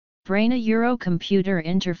Brain-Euro-Computer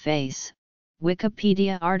Interface,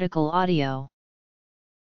 Wikipedia Article Audio.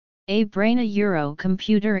 A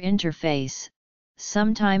brain-Euro-computer interface,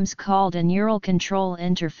 sometimes called a neural control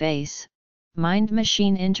interface,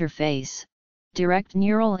 mind-machine interface, direct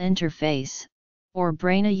neural interface, or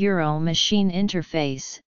brain-Euro-machine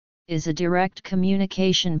interface, is a direct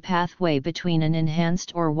communication pathway between an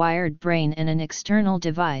enhanced or wired brain and an external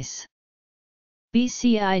device.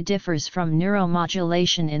 BCI differs from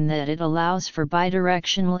neuromodulation in that it allows for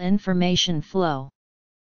bidirectional information flow.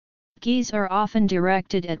 BCIs are often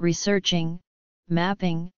directed at researching,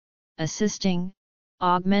 mapping, assisting,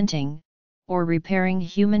 augmenting, or repairing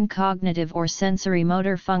human cognitive or sensory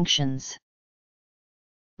motor functions.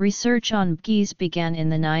 Research on BCIs began in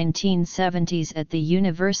the 1970s at the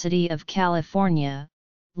University of California,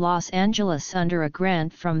 Los Angeles under a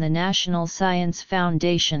grant from the National Science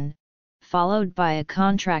Foundation, followed by a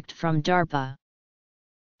contract from DARPA.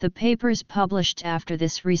 The papers published after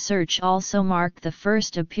this research also mark the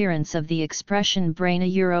first appearance of the expression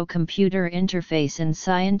brain-Euro-computer interface in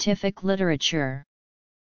scientific literature.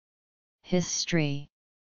 History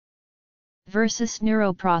versus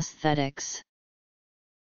neuroprosthetics.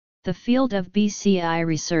 The field of BCI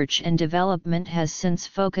research and development has since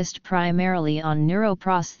focused primarily on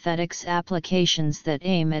neuroprosthetics applications that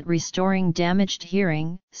aim at restoring damaged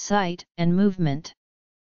hearing, sight, and movement.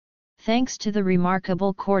 Thanks to the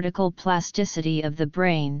remarkable cortical plasticity of the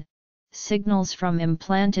brain, signals from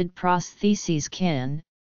implanted prostheses can,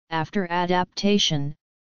 after adaptation,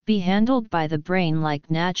 be handled by the brain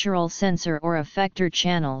like natural sensor or effector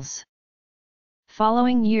channels.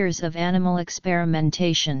 Following years of animal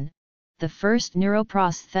experimentation, the first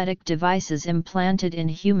neuroprosthetic devices implanted in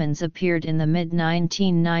humans appeared in the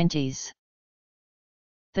mid-1990s.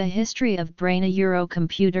 The history of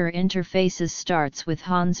brain-Euro-computer interfaces starts with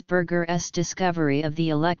Hans Berger's discovery of the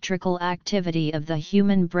electrical activity of the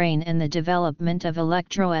human brain and the development of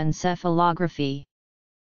electroencephalography.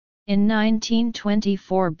 In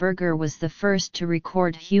 1924, Berger was the first to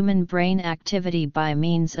record human brain activity by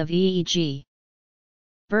means of EEG.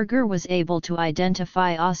 Berger was able to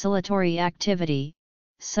identify oscillatory activity,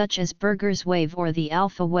 such as Berger's wave or the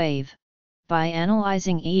alpha wave, by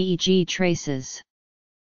analyzing EEG traces.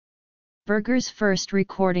 Berger's first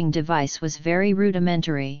recording device was very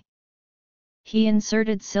rudimentary. He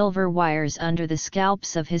inserted silver wires under the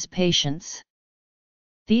scalps of his patients.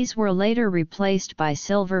 These were later replaced by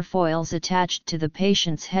silver foils attached to the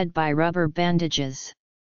patient's head by rubber bandages.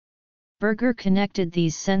 Berger connected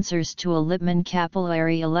these sensors to a Lippmann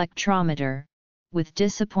capillary electrometer, with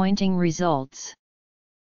disappointing results.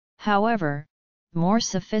 However, more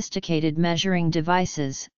sophisticated measuring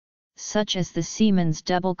devices, such as the Siemens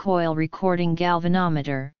double-coil recording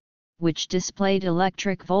galvanometer, which displayed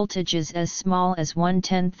electric voltages as small as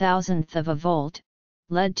 1/10,000th of a volt,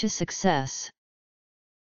 led to success.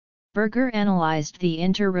 Berger analyzed the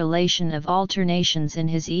interrelation of alternations in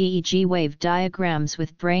his EEG wave diagrams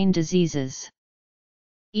with brain diseases.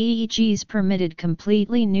 EEGs permitted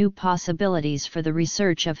completely new possibilities for the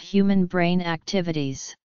research of human brain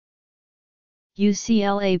activities.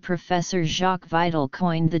 UCLA professor Jacques Vidal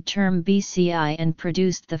coined the term BCI and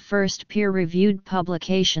produced the first peer-reviewed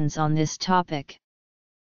publications on this topic.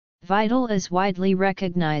 Vidal is widely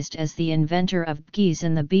recognized as the inventor of BCIs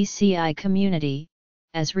in the BCI community,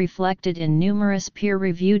 as reflected in numerous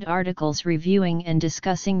peer-reviewed articles reviewing and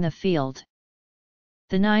discussing the field.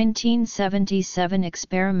 The 1977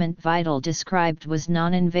 experiment Vidal described was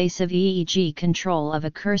non-invasive EEG control of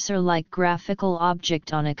a cursor-like graphical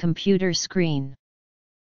object on a computer screen.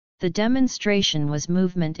 The demonstration was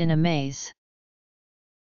movement in a maze.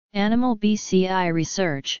 Animal BCI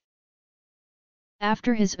research.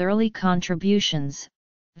 After his early contributions,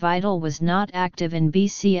 Vidal was not active in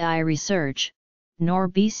BCI research, nor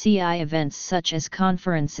BCI events such as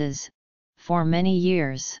conferences, for many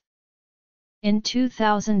years. In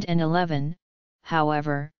 2011,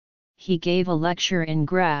 however, he gave a lecture in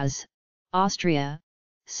Graz, Austria,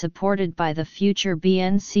 supported by the Future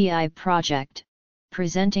BNCI project,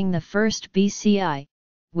 presenting the first BCI,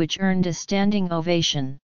 which earned a standing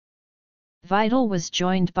ovation. Vidal was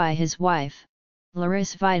joined by his wife,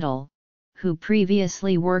 Larisse Vidal, who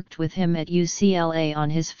previously worked with him at UCLA on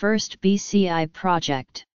his first BCI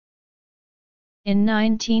project. In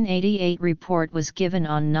 1988, report was given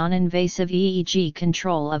on non-invasive EEG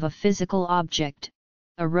control of a physical object,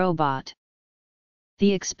 a robot.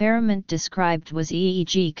 The experiment described was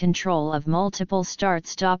EEG control of multiple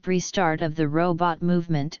start-stop-restart of the robot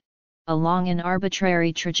movement, along an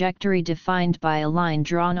arbitrary trajectory defined by a line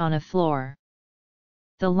drawn on a floor.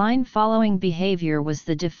 The line following behavior was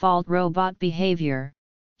the default robot behavior,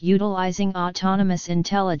 utilizing autonomous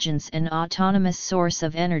intelligence and autonomous source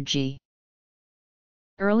of energy.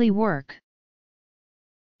 Early work.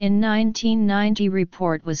 In 1990,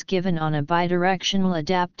 report was given on a bidirectional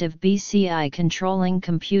adaptive BCI controlling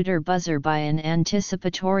computer buzzer by an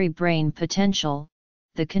anticipatory brain potential,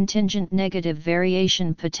 the contingent negative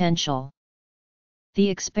variation potential. The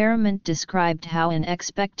experiment described how an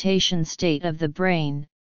expectation state of the brain,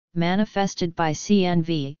 manifested by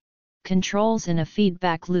CNV, controls in a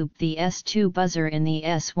feedback loop the S2 buzzer in the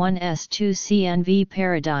S1-S2 CNV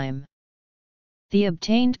paradigm. The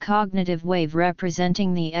obtained cognitive wave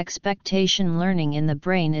representing the expectation learning in the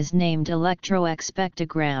brain is named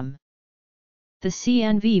electroexpectogram. The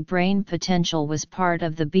CNV brain potential was part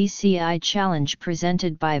of the BCI challenge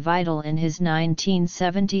presented by Vital in his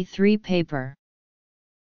 1973 paper.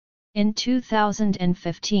 In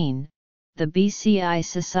 2015, the BCI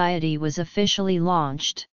Society was officially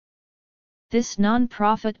launched. This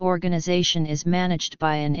non-profit organization is managed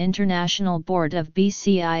by an international board of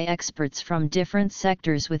BCI experts from different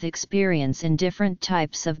sectors with experience in different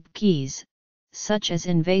types of BCIs, such as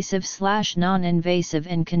invasive/non-invasive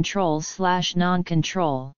and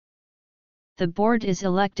control/non-control. The board is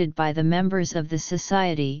elected by the members of the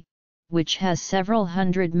society, which has several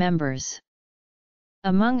hundred members.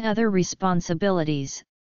 Among other responsibilities,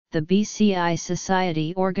 the BCI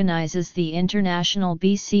Society organizes the international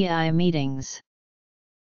BCI meetings.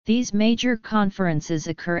 These major conferences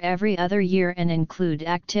occur every other year and include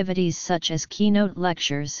activities such as keynote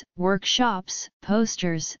lectures, workshops,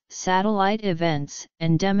 posters, satellite events,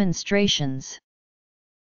 and demonstrations.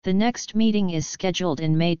 The next meeting is scheduled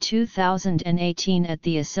in May 2018 at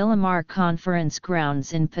the Asilomar Conference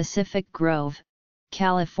Grounds in Pacific Grove,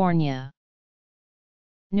 California.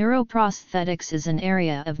 Neuroprosthetics is an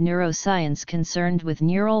area of neuroscience concerned with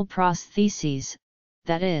neural prostheses,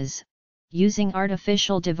 that is, using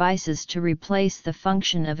artificial devices to replace the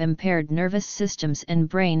function of impaired nervous systems and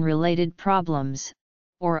brain-related problems,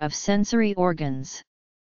 or of sensory organs.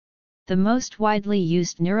 The most widely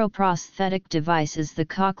used neuroprosthetic device is the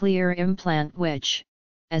cochlear implant which,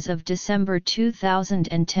 as of December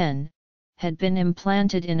 2010, had been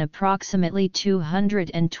implanted in approximately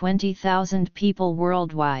 220,000 people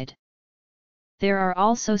worldwide. There are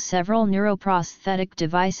also several neuroprosthetic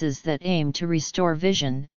devices that aim to restore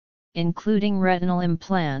vision, including retinal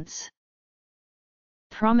implants.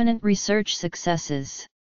 Prominent research successes.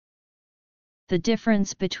 The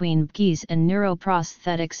difference between BCIs and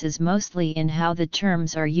neuroprosthetics is mostly in how the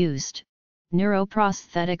terms are used.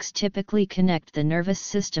 Neuroprosthetics typically connect the nervous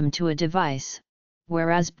system to a device,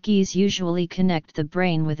 whereas BCIs usually connect the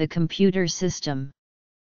brain with a computer system.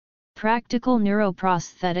 Practical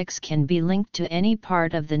neuroprosthetics can be linked to any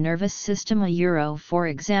part of the nervous system, for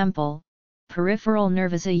example, peripheral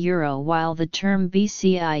nerves, while the term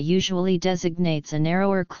BCI usually designates a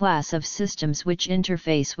narrower class of systems which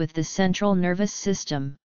interface with the central nervous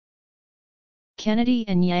system. Kennedy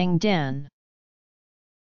and Yang Dan.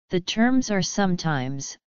 The terms are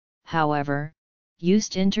sometimes, however,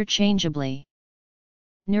 used interchangeably.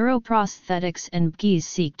 Neuroprosthetics and BCIs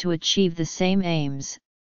seek to achieve the same aims,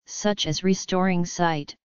 such as restoring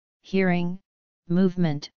sight, hearing,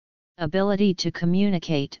 movement, ability to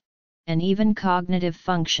communicate, and even cognitive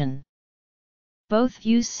function. Both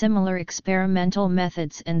use similar experimental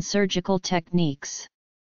methods and surgical techniques.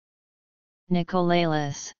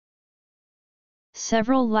 Nicolelis.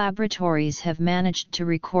 Several laboratories have managed to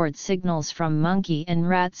record signals from monkey and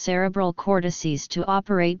rat cerebral cortices to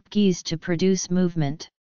operate BCIs to produce movement.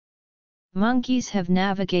 Monkeys have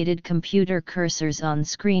navigated computer cursors on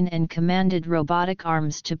screen and commanded robotic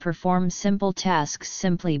arms to perform simple tasks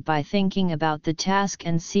simply by thinking about the task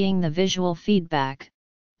and seeing the visual feedback,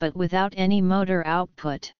 but without any motor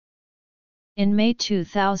output. In May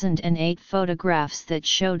 2008, photographs that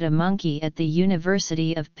showed a monkey at the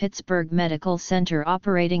University of Pittsburgh Medical Center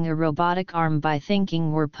operating a robotic arm by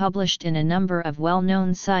thinking were published in a number of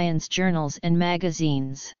well-known science journals and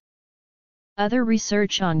magazines. Other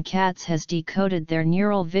research on cats has decoded their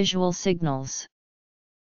neural visual signals.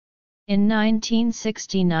 In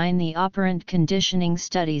 1969, the operant conditioning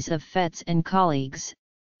studies of Fetz and colleagues,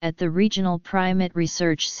 at the Regional Primate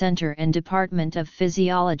Research Center and Department of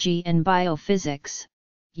Physiology and Biophysics,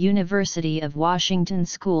 University of Washington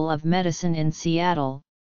School of Medicine in Seattle,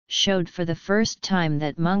 showed for the first time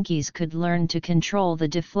that monkeys could learn to control the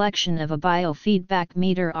deflection of a biofeedback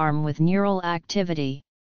meter arm with neural activity.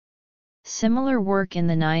 Similar work in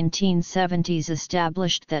the 1970s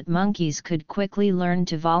established that monkeys could quickly learn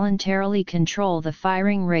to voluntarily control the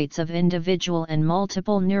firing rates of individual and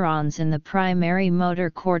multiple neurons in the primary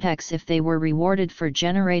motor cortex if they were rewarded for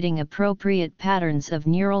generating appropriate patterns of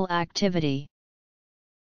neural activity.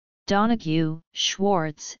 Donahue,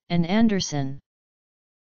 Schwartz, and Anderson.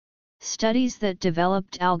 Studies that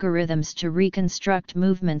developed algorithms to reconstruct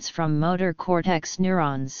movements from motor cortex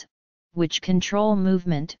neurons, which control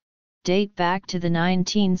movement, date back to the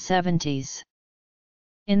 1970s.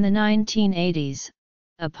 In the 1980s,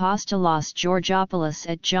 Apostolos Georgopoulos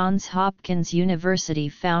at Johns Hopkins University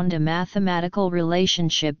found a mathematical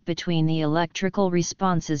relationship between the electrical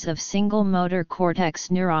responses of single motor cortex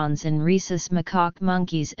neurons in rhesus macaque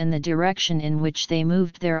monkeys and the direction in which they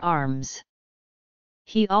moved their arms.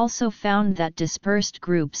 He also found that dispersed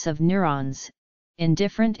groups of neurons, in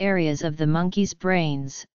different areas of the monkeys'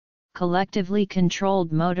 brains, collectively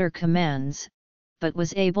controlled motor commands, but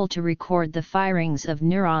was able to record the firings of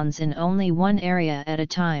neurons in only one area at a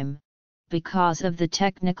time, because of the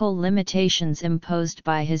technical limitations imposed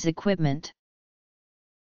by his equipment.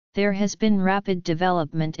 There has been rapid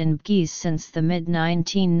development in BGIS since the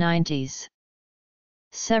mid-1990s.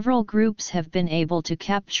 Several groups have been able to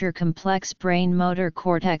capture complex brain motor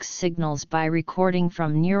cortex signals by recording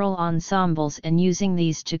from neural ensembles and using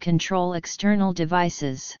these to control external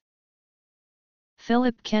devices.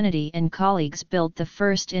 Philip Kennedy and colleagues built the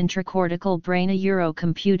first intracortical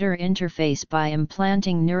brain-Euro-computer interface by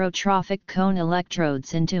implanting neurotrophic cone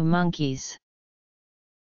electrodes into monkeys.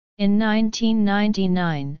 In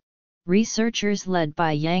 1999, researchers led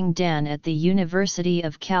by Yang Dan at the University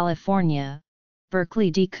of California,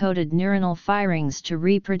 Berkeley decoded neuronal firings to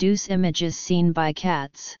reproduce images seen by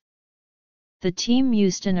cats. The team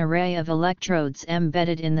used an array of electrodes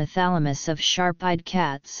embedded in the thalamus of sharp-eyed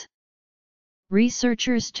cats.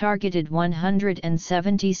 Researchers targeted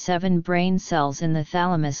 177 brain cells in the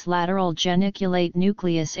thalamus lateral geniculate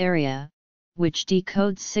nucleus area, which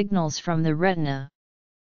decodes signals from the retina.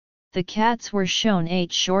 The cats were shown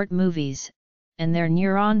 8 short movies, and their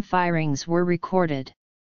neuron firings were recorded.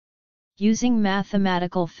 Using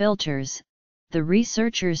mathematical filters, the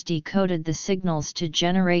researchers decoded the signals to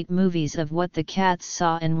generate movies of what the cats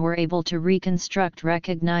saw and were able to reconstruct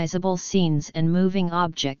recognizable scenes and moving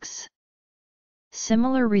objects.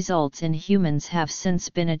 Similar results in humans have since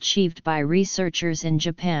been achieved by researchers in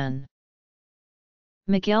Japan.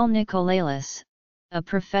 Miguel Nicolelis, a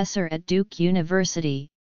professor at Duke University,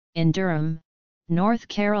 in Durham, North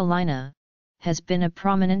Carolina, has been a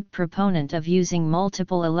prominent proponent of using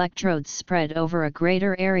multiple electrodes spread over a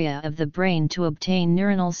greater area of the brain to obtain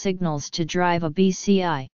neuronal signals to drive a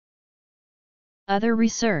BCI. Other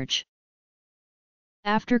research.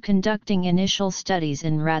 After conducting initial studies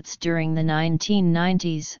in rats during the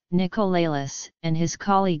 1990s, Nicolelis and his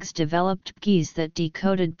colleagues developed BGIS that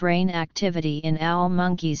decoded brain activity in owl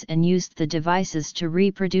monkeys and used the devices to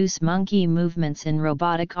reproduce monkey movements in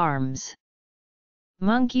robotic arms.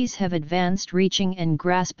 Monkeys have advanced reaching and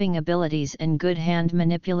grasping abilities and good hand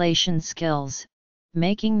manipulation skills,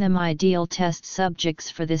 making them ideal test subjects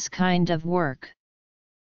for this kind of work.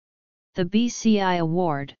 The BCI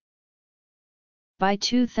Award. By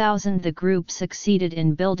 2000 the group succeeded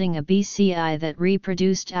in building a BCI that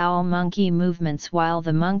reproduced owl monkey movements while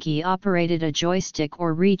the monkey operated a joystick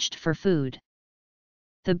or reached for food.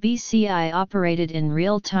 The BCI operated in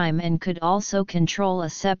real time and could also control a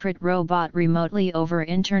separate robot remotely over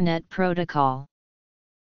Internet Protocol.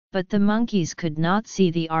 But the monkeys could not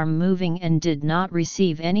see the arm moving and did not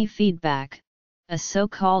receive any feedback, a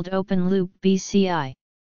so-called open-loop BCI.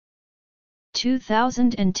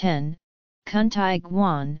 2010, Kuntai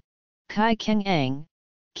Guan, Kai Keng Ang,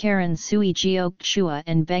 Karen Sui Jiok Chua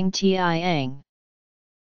and Beng Tiang.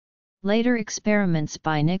 Later experiments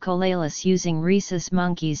by Nicolelis using rhesus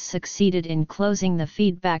monkeys succeeded in closing the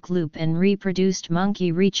feedback loop and reproduced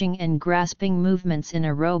monkey reaching and grasping movements in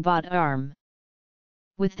a robot arm.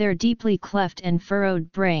 With their deeply cleft and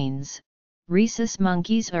furrowed brains, rhesus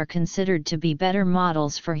monkeys are considered to be better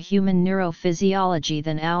models for human neurophysiology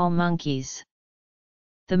than owl monkeys.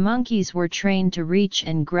 The monkeys were trained to reach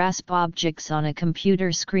and grasp objects on a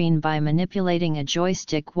computer screen by manipulating a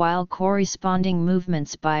joystick while corresponding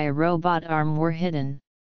movements by a robot arm were hidden.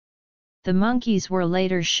 The monkeys were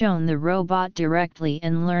later shown the robot directly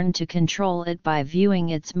and learned to control it by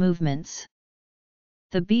viewing its movements.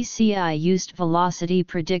 The BCI used velocity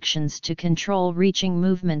predictions to control reaching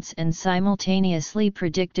movements and simultaneously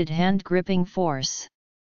predicted hand gripping force.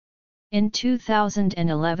 In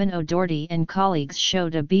 2011 O'Doherty and colleagues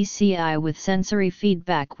showed a BCI with sensory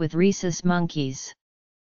feedback with rhesus monkeys.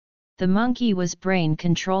 The monkey was brain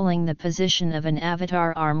controlling the position of an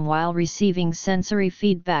avatar arm while receiving sensory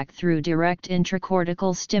feedback through direct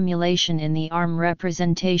intracortical stimulation in the arm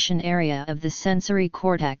representation area of the sensory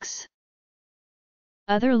cortex.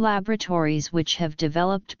 Other laboratories which have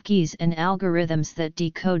developed keys and algorithms that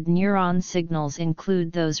decode neuron signals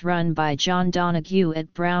include those run by John Donoghue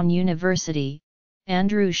at Brown University,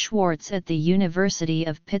 Andrew Schwartz at the University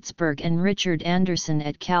of Pittsburgh and Richard Anderson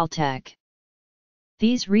at Caltech.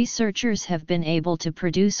 These researchers have been able to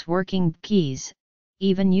produce working keys,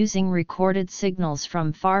 even using recorded signals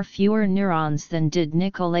from far fewer neurons than did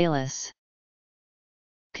Nicolelis.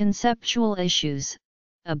 Conceptual issues: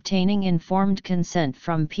 obtaining informed consent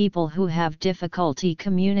from people who have difficulty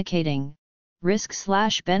communicating,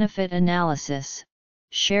 risk/benefit analysis,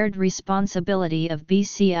 shared responsibility of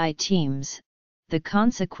BCI teams, the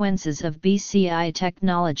consequences of BCI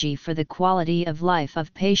technology for the quality of life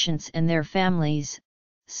of patients and their families,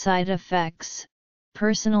 side effects,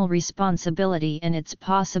 personal responsibility and its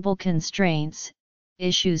possible constraints,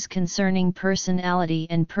 issues concerning personality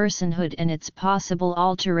and personhood and its possible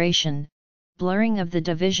alteration, blurring of the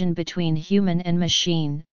division between human and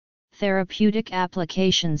machine, therapeutic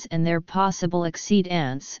applications and their possible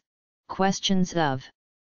exceedance, questions of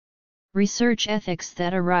research ethics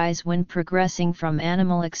that arise when progressing from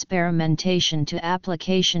animal experimentation to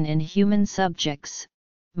application in human subjects,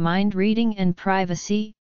 mind reading and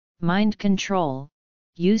privacy, mind control,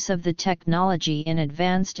 use of the technology in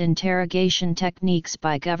advanced interrogation techniques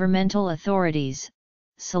by governmental authorities,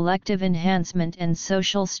 selective enhancement and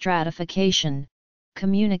social stratification,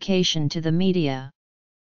 communication to the media.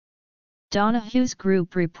 Donoghue's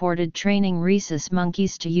group reported training rhesus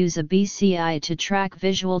monkeys to use a BCI to track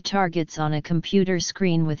visual targets on a computer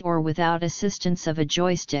screen with or without assistance of a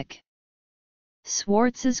joystick.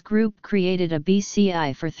 Schwartz's group created a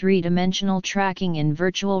BCI for three-dimensional tracking in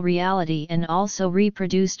virtual reality and also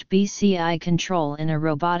reproduced BCI control in a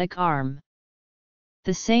robotic arm.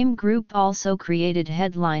 The same group also created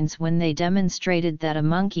headlines when they demonstrated that a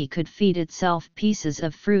monkey could feed itself pieces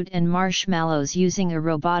of fruit and marshmallows using a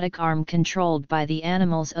robotic arm controlled by the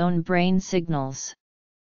animal's own brain signals.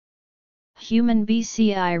 Human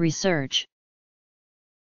BCI research.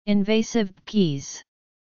 Invasive keys.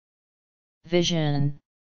 Vision.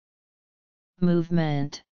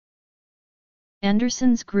 Movement.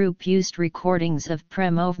 Anderson's group used recordings of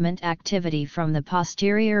pre-movement activity from the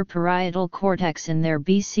posterior parietal cortex in their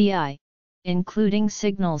BCI, including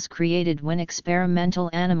signals created when experimental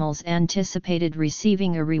animals anticipated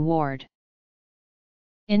receiving a reward.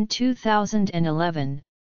 In 2011,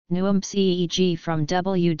 NUMP's EEG from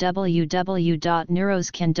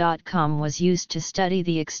www.neuroscan.com was used to study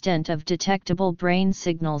the extent of detectable brain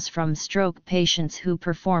signals from stroke patients who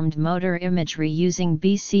performed motor imagery using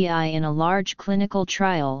BCI in a large clinical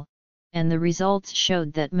trial, and the results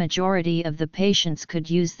showed that majority of the patients could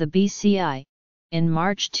use the BCI. In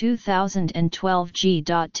March 2012,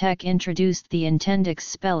 G.Tech introduced the Intendix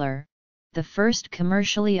Speller, the first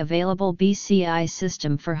commercially available BCI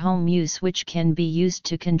system for home use which can be used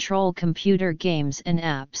to control computer games and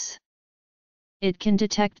apps. It can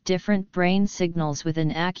detect different brain signals with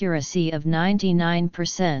an accuracy of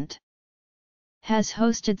 99%. Has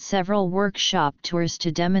hosted several workshop tours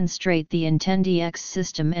to demonstrate the Intendix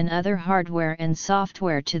system and other hardware and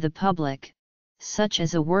software to the public, such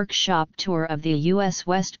as a workshop tour of the U.S.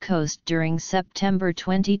 West Coast during September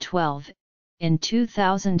 2012. In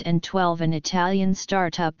 2012, an Italian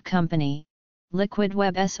startup company,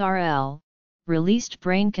 LiquidWeb SRL, released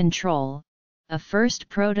Brain Control, a first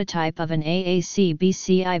prototype of an AAC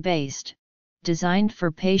BCI-based, designed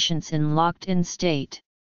for patients in locked-in state.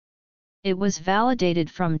 It was validated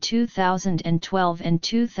from 2012 and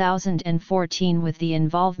 2014 with the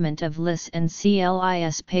involvement of LIS and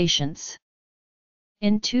CLIS patients.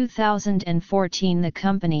 In 2014, the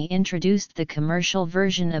company introduced the commercial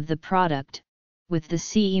version of the product, with the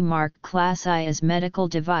CE mark Class I as medical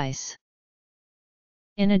device.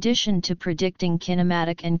 In addition to predicting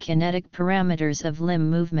kinematic and kinetic parameters of limb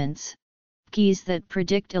movements, keys that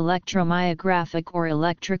predict electromyographic or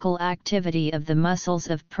electrical activity of the muscles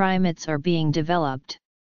of primates are being developed.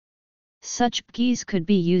 Such keys could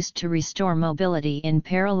be used to restore mobility in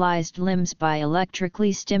paralyzed limbs by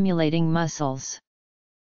electrically stimulating muscles.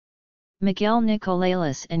 Miguel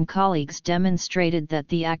Nicolelis and colleagues demonstrated that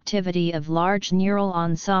the activity of large neural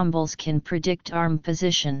ensembles can predict arm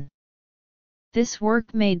position. This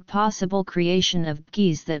work made possible creation of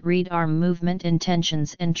keys that read arm movement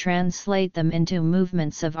intentions and translate them into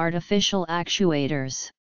movements of artificial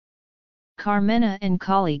actuators. Carmena and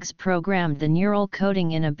colleagues programmed the neural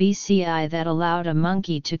coding in a BCI that allowed a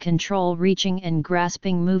monkey to control reaching and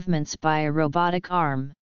grasping movements by a robotic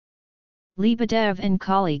arm. Lebedev and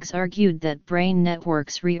colleagues argued that brain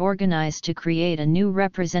networks reorganize to create a new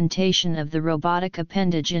representation of the robotic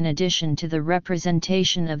appendage in addition to the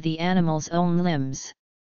representation of the animal's own limbs.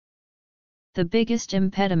 The biggest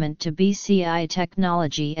impediment to BCI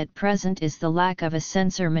technology at present is the lack of a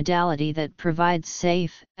sensor modality that provides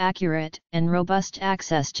safe, accurate, and robust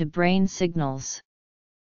access to brain signals.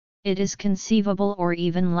 It is conceivable or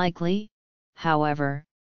even likely, however,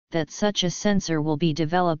 that such a sensor will be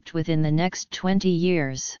developed within the next 20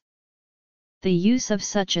 years. The use of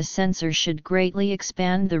such a sensor should greatly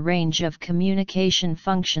expand the range of communication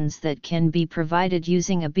functions that can be provided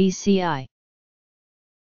using a BCI.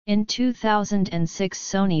 In 2006,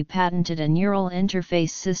 Sony patented a neural interface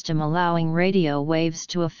system allowing radio waves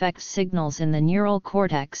to affect signals in the neural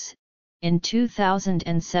cortex. In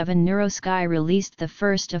 2007, NeuroSky released the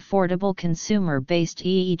first affordable consumer-based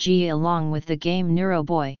EEG along with the game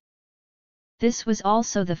NeuroBoy. This was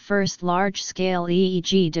also the first large-scale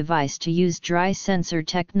EEG device to use dry sensor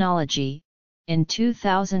technology. In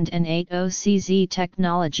 2008, OCZ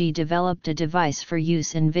Technology developed a device for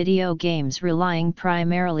use in video games relying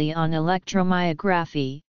primarily on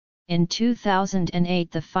electromyography. In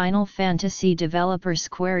 2008, the Final Fantasy developer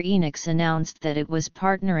Square Enix announced that it was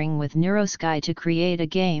partnering with NeuroSky to create a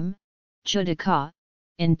game, Judica.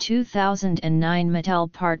 In 2009, Mattel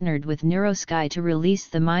partnered with NeuroSky to release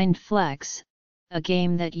the Mind Flex, a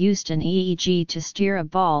game that used an EEG to steer a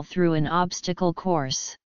ball through an obstacle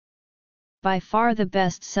course. By far the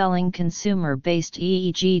best-selling consumer-based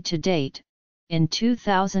EEG to date, in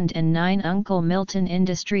 2009 Uncle Milton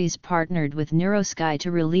Industries partnered with NeuroSky to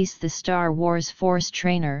release the Star Wars Force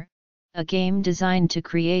Trainer, a game designed to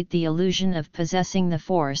create the illusion of possessing the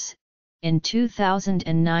Force. In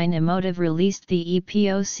 2009 Emotive released the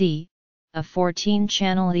EPOC, a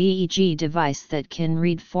 14-channel EEG device that can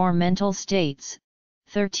read 4 mental states,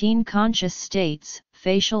 13 conscious states,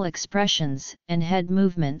 facial expressions, and head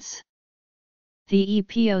movements. The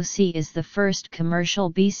EPOC is the first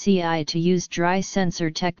commercial BCI to use dry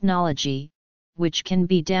sensor technology, which can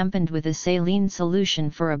be dampened with a saline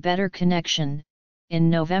solution for a better connection. In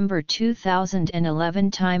November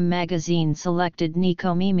 2011, Time magazine selected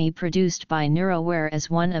Nikomimi produced by NeuroWare as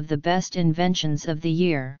one of the best inventions of the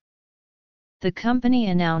year. The company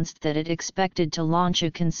announced that it expected to launch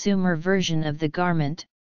a consumer version of the garment,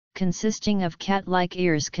 consisting of cat-like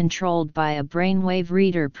ears controlled by a brainwave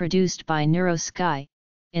reader produced by NeuroSky,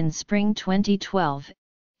 in spring 2012.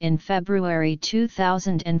 In February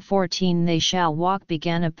 2014, They Shall Walk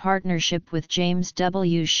began a partnership with James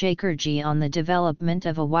W. Shakerji on the development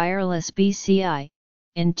of a wireless BCI.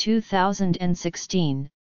 In 2016,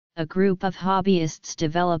 a group of hobbyists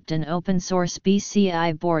developed an open-source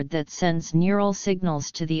BCI board that sends neural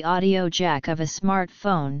signals to the audio jack of a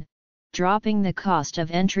smartphone, dropping the cost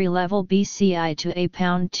of entry-level BCI to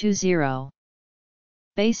 £20.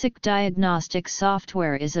 Basic diagnostic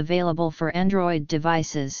software is available for Android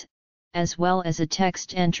devices, as well as a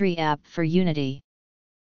text entry app for Unity.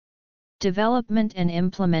 Development and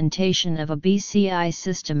implementation of a BCI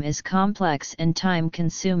system is complex and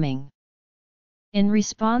time-consuming. In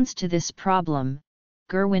response to this problem,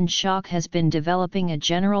 Gerwin Schock has been developing a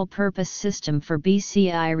general-purpose system for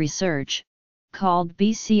BCI research, called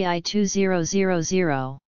BCI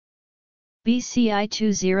 2000. BCI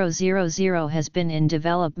 2000 has been in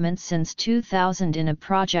development since 2000 in a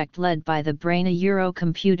project led by the Brain, a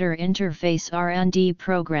Eurocomputer Interface R&D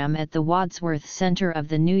program at the Wadsworth Center of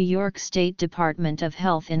the New York State Department of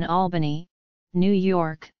Health in Albany, New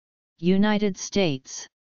York, United States.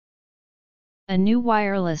 A new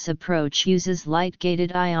wireless approach uses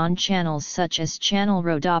light-gated ion channels such as channel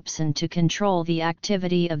rhodopsin to control the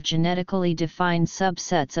activity of genetically defined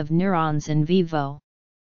subsets of neurons in vivo.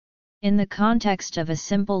 In the context of a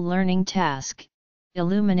simple learning task,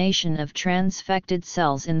 illumination of transfected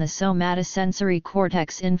cells in the somatosensory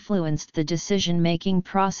cortex influenced the decision-making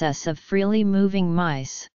process of freely moving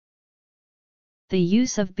mice. The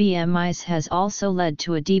use of BMIs has also led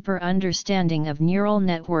to a deeper understanding of neural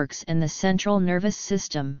networks and the central nervous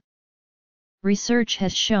system. Research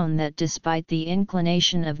has shown that despite the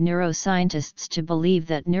inclination of neuroscientists to believe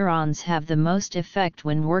that neurons have the most effect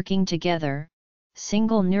when working together,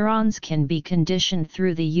 single neurons can be conditioned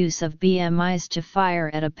through the use of BMIs to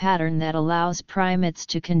fire at a pattern that allows primates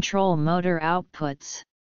to control motor outputs.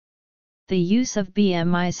 The use of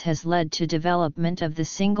BMIs has led to development of the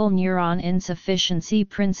single neuron insufficiency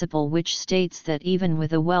principle, which states that even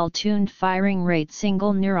with a well-tuned firing rate,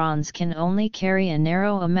 single neurons can only carry a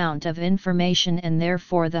narrow amount of information, and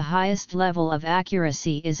therefore the highest level of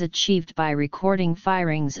accuracy is achieved by recording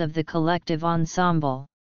firings of the collective ensemble.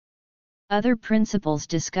 Other principles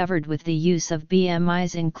discovered with the use of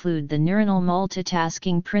BMIs include the neuronal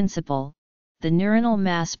multitasking principle, the neuronal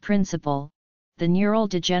mass principle, the neural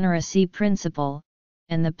degeneracy principle,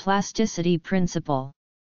 and the plasticity principle.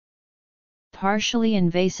 Partially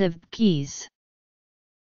invasive BMIs.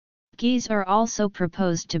 BMIs are also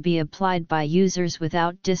proposed to be applied by users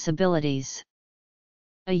without disabilities.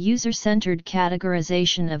 A user-centered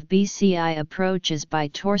categorization of BCI approaches by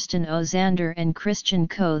Torsten Osander and Christian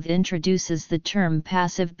Koth introduces the term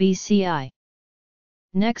passive BCI.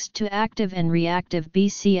 Next to active and reactive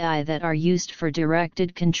BCI that are used for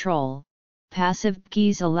directed control, passive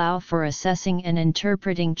BCIs allow for assessing and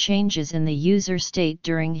interpreting changes in the user state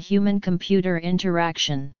during human-computer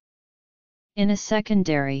interaction. In a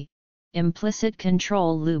secondary, implicit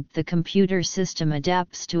control loop, the computer system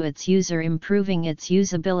adapts to its user, improving its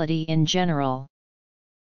usability in general.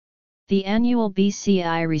 The annual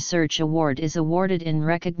BCI Research Award is awarded in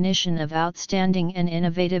recognition of outstanding and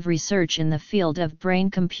innovative research in the field of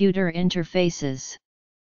brain-computer interfaces.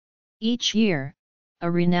 Each year, a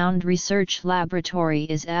renowned research laboratory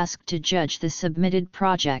is asked to judge the submitted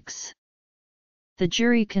projects. The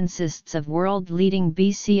jury consists of world-leading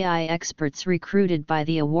BCI experts recruited by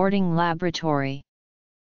the awarding laboratory.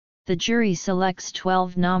 The jury selects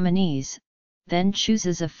 12 nominees, then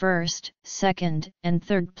chooses a first, second, and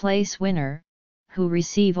third place winner, who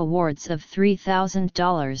receive awards of $3,000,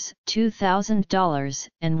 $2,000,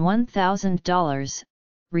 and $1,000,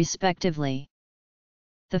 respectively.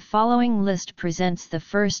 The following list presents the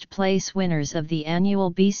first place winners of the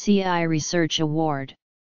annual BCI Research Award.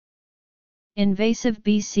 Invasive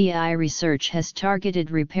BCI research has targeted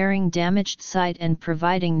repairing damaged sight and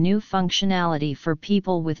providing new functionality for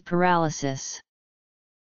people with paralysis.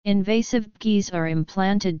 Invasive BCIs are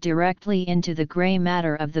implanted directly into the gray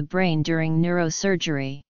matter of the brain during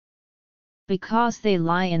neurosurgery. Because they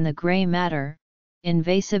lie in the gray matter,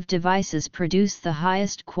 invasive devices produce the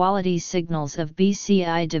highest quality signals of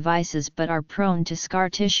BCI devices but are prone to scar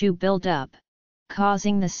tissue buildup,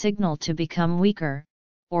 causing the signal to become weaker,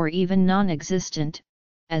 or even non-existent,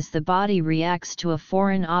 as the body reacts to a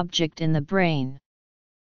foreign object in the brain.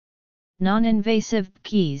 Non-invasive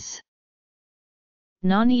BCIs.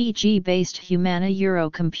 Non-EEG-based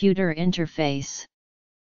Humana-Euro-computer interface.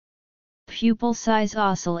 Pupil size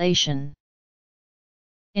oscillation.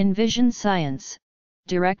 In vision science,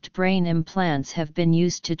 direct brain implants have been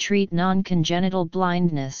used to treat non-congenital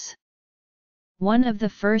blindness. One of the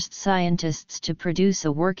first scientists to produce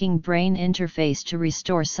a working brain interface to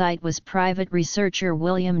restore sight was private researcher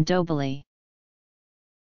William Dobley.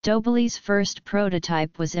 Dobley's first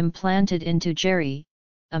prototype was implanted into Jerry,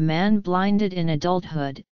 a man blinded in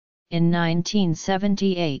adulthood, in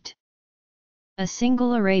 1978. A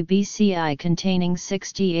single-array BCI containing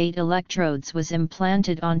 68 electrodes was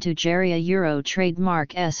implanted onto Jerry, a Euro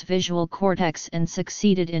trademark S visual cortex, and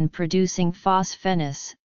succeeded in producing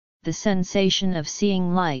phosphenis, the sensation of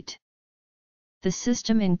seeing light. The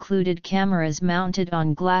system included cameras mounted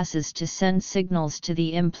on glasses to send signals to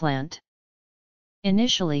the implant.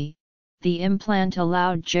 Initially, the implant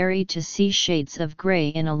allowed Jerry to see shades of gray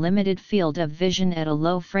in a limited field of vision at a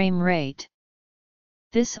low frame rate.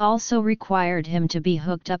 This also required him to be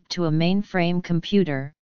hooked up to a mainframe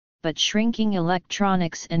computer, but shrinking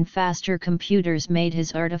electronics and faster computers made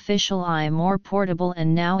his artificial eye more portable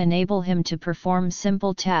and now enable him to perform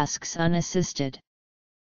simple tasks unassisted.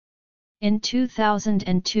 In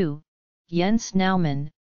 2002, Jens Naumann,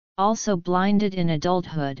 also blinded in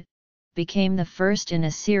adulthood, became the first in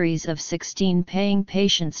a series of 16 paying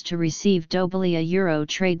patients to receive Dobley, a Euro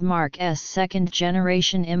trademark S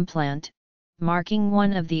second-generation implant, marking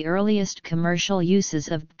one of the earliest commercial uses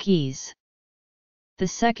of BCIs. The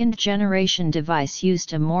second-generation device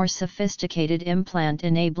used a more sophisticated implant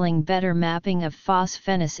enabling better mapping of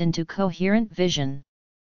phosphenis into coherent vision.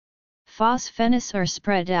 Phosphenis are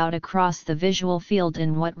spread out across the visual field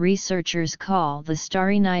in what researchers call the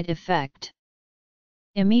starry night effect.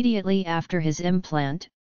 Immediately after his implant,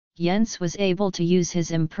 Jens was able to use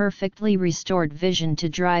his imperfectly restored vision to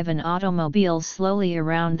drive an automobile slowly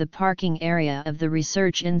around the parking area of the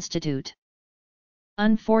research institute.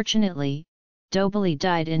 Unfortunately, Dobley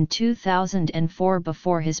died in 2004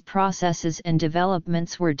 before his processes and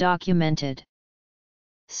developments were documented.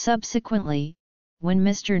 Subsequently, When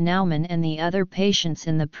Mr. Naumann and the other patients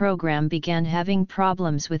in the program began having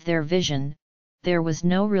problems with their vision, there was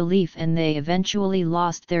no relief and they eventually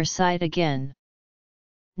lost their sight again.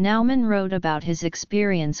 Naumann wrote about his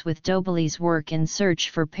experience with Dobelli's work in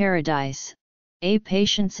Search for Paradise, a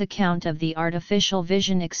patient's account of the artificial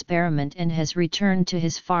vision experiment, and has returned to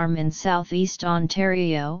his farm in southeast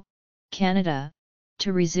Ontario, Canada,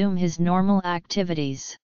 to resume his normal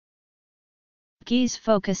activities. BGIs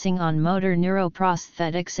focusing on motor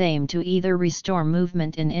neuroprosthetics aim to either restore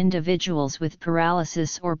movement in individuals with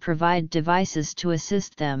paralysis or provide devices to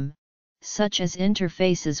assist them, such as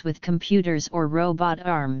interfaces with computers or robot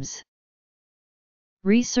arms.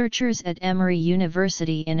 Researchers at Emory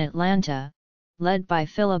University in Atlanta, led by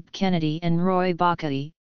Philip Kennedy and Roy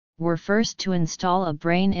Bakai, were first to install a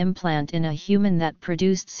brain implant in a human that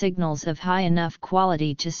produced signals of high enough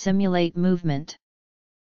quality to simulate movement.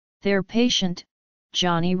 Their patient,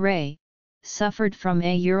 Johnny Ray, suffered from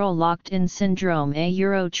a Euro-locked-in syndrome, a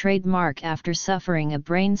Euro trademark, after suffering a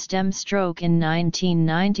brainstem stroke in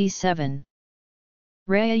 1997.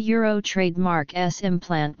 Ray, a Euro trademark S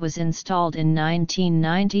implant was installed in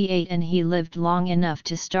 1998 and he lived long enough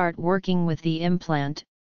to start working with the implant,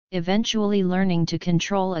 eventually learning to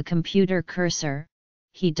control a computer cursor.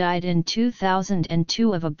 He died in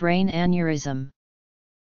 2002 of a brain aneurysm.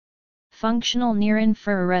 Functional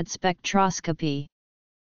near-infrared spectroscopy.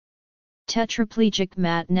 Tetraplegic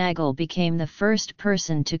Matt Nagel became the first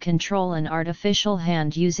person to control an artificial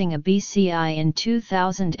hand using a BCI in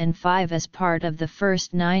 2005 as part of the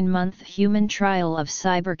first 9-month human trial of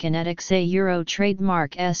cyberkinetics, a Euro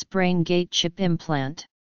trademark S brain gate chip implant.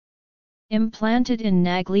 Implanted in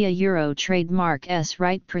Naglia Euro trademark S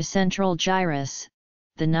right precentral gyrus,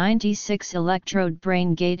 the 96-electrode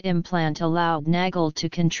brain gate implant allowed Nagel to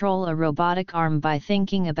control a robotic arm by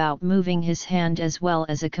thinking about moving his hand as well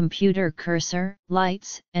as a computer cursor,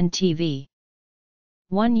 lights, and TV.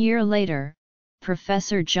 1 year later,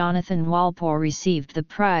 Professor Jonathan Walpole received the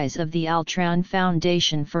prize of the Altran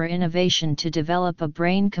Foundation for Innovation to develop a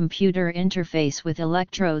brain-computer interface with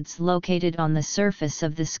electrodes located on the surface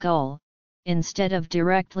of the skull, instead of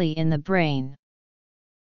directly in the brain.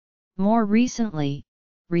 More recently,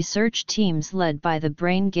 research teams led by the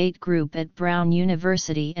BrainGate Group at Brown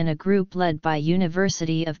University and a group led by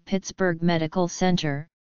University of Pittsburgh Medical Center,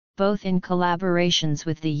 both in collaborations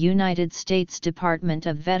with the United States Department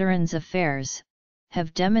of Veterans Affairs,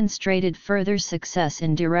 have demonstrated further success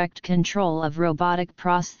in direct control of robotic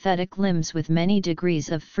prosthetic limbs with many degrees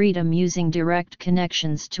of freedom using direct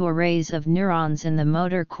connections to arrays of neurons in the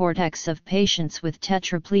motor cortex of patients with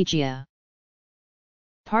tetraplegia.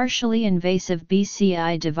 Partially invasive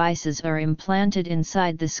BCI devices are implanted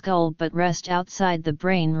inside the skull but rest outside the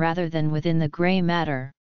brain rather than within the gray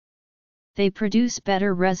matter. They produce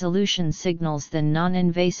better resolution signals than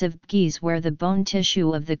non-invasive BGIs, where the bone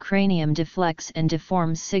tissue of the cranium deflects and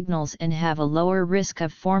deforms signals, and have a lower risk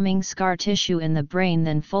of forming scar tissue in the brain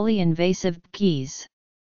than fully invasive BGIs.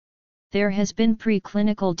 There has been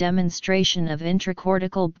preclinical demonstration of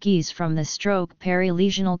intracortical BGIs from the stroke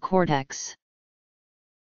perilesional cortex.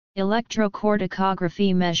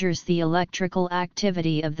 Electrocorticography measures the electrical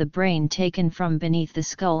activity of the brain taken from beneath the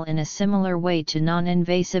skull in a similar way to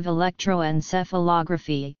non-invasive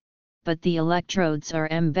electroencephalography, but the electrodes are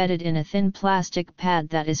embedded in a thin plastic pad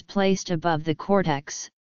that is placed above the cortex,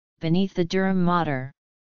 beneath the dura mater.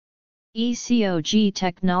 ECOG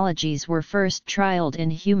technologies were first trialed in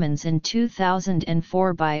humans in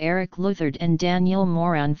 2004 by Eric Luthard and Daniel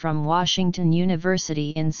Moran from Washington University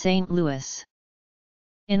in St. Louis.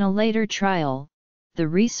 In a later trial, the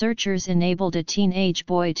researchers enabled a teenage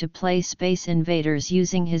boy to play Space Invaders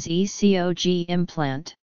using his ECOG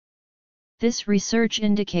implant. This research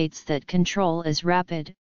indicates that control is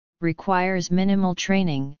rapid, requires minimal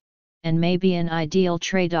training, and may be an ideal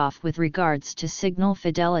trade-off with regards to signal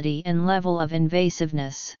fidelity and level of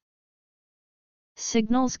invasiveness.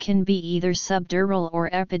 Signals can be either subdural or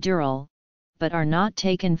epidural, but are not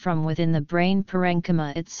taken from within the brain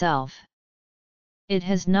parenchyma itself. It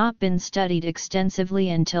has not been studied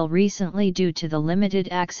extensively until recently due to the limited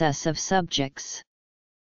access of subjects.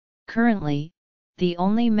 Currently, the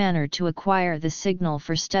only manner to acquire the signal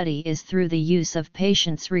for study is through the use of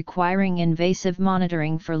patients requiring invasive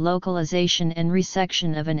monitoring for localization and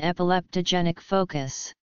resection of an epileptogenic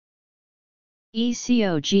focus.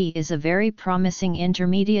 ECOG is a very promising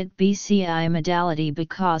intermediate BCI modality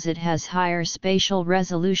because it has higher spatial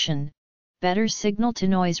resolution, better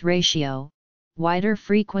signal-to-noise ratio, wider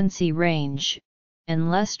frequency range, and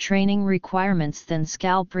less training requirements than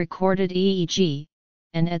scalp-recorded EEG,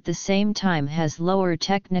 and at the same time has lower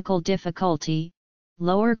technical difficulty,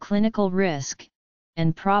 lower clinical risk,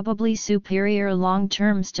 and probably superior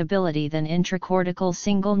long-term stability than intracortical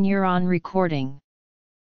single neuron recording.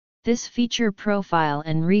 This feature profile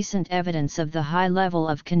and recent evidence of the high level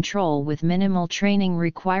of control with minimal training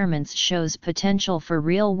requirements shows potential for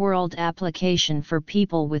real-world application for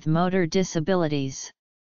people with motor disabilities.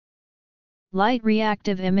 Light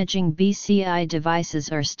reactive imaging BCI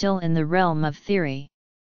devices are still in the realm of theory.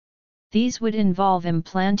 These would involve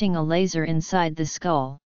implanting a laser inside the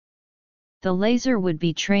skull. The laser would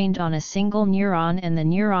be trained on a single neuron and the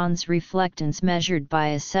neuron's reflectance measured by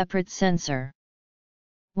a separate sensor.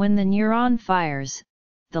 When the neuron fires,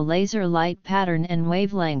 the laser light pattern and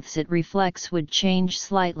wavelengths it reflects would change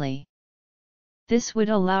slightly. This would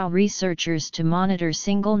allow researchers to monitor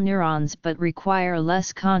single neurons but require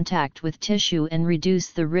less contact with tissue and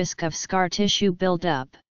reduce the risk of scar tissue buildup.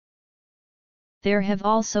 There have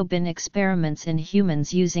also been experiments in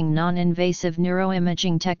humans using non-invasive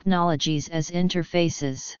neuroimaging technologies as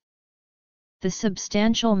interfaces. The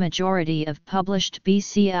substantial majority of published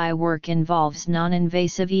BCI work involves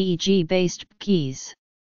non-invasive EEG-based keys.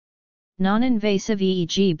 Non-invasive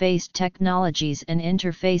EEG-based technologies and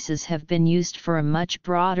interfaces have been used for a much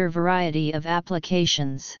broader variety of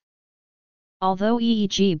applications. Although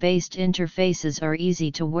EEG-based interfaces are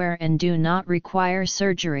easy to wear and do not require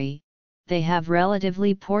surgery, they have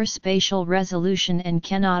relatively poor spatial resolution and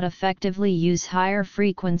cannot effectively use higher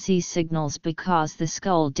frequency signals because the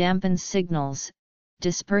skull dampens signals,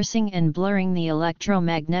 dispersing and blurring the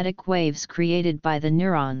electromagnetic waves created by the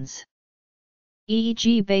neurons.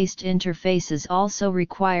 EEG-based interfaces also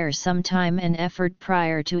require some time and effort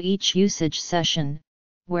prior to each usage session,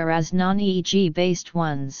 whereas non-EEG-based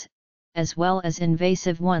ones, as well as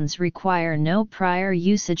invasive ones, require no prior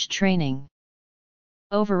usage training.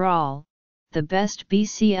 Overall, the best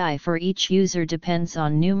BCI for each user depends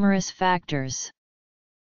on numerous factors.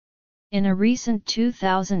 In a recent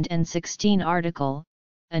 2016 article,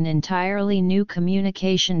 an entirely new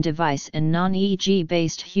communication device and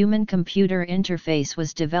non-EEG-based human-computer interface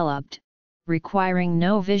was developed, requiring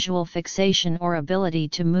no visual fixation or ability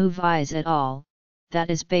to move eyes at all, that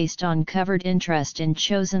is based on covered interest in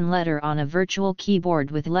chosen letter on a virtual keyboard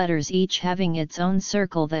with letters each having its own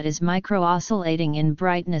circle that is micro-oscillating in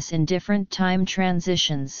brightness in different time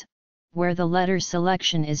transitions, where the letter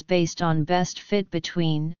selection is based on best fit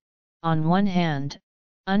between, on one hand,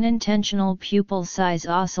 unintentional pupil size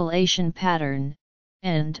oscillation pattern,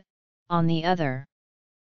 and, on the other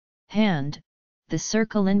hand, the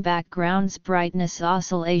circle in background's brightness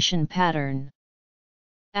oscillation pattern.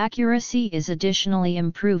 Accuracy is additionally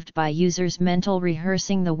improved by users mental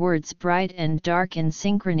rehearsing the words bright and dark in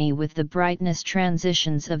synchrony with the brightness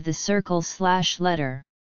transitions of the circle/letter.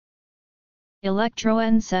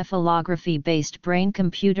 Electroencephalography-based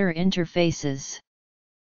brain-computer interfaces.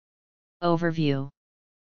 Overview.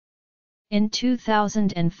 In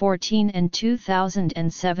 2014 and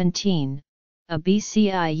 2017, a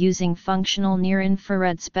BCI using functional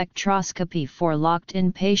near-infrared spectroscopy for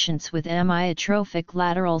locked-in patients with amyotrophic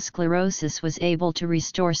lateral sclerosis was able to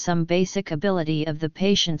restore some basic ability of the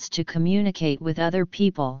patients to communicate with other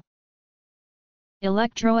people.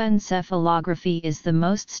 Electroencephalography is the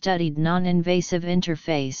most studied non-invasive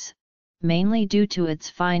interface, mainly due to its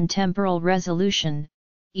fine temporal resolution,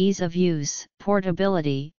 ease of use,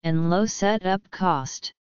 portability, and low setup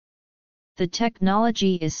cost. The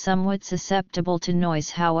technology is somewhat susceptible to noise,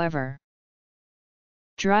 however.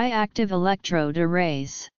 Dry active electrode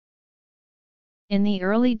arrays. In the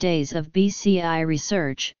early days of BCI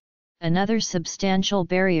research, another substantial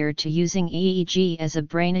barrier to using EEG as a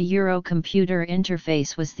brain-computer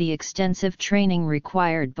interface was the extensive training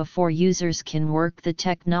required before users can work the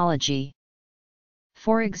technology.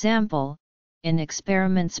 For example, in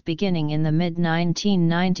experiments beginning in the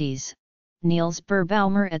mid-1990s, Niels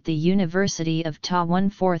Berbaumer at the University of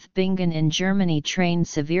Tübingen in Germany trained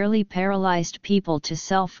severely paralyzed people to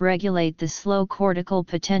self-regulate the slow cortical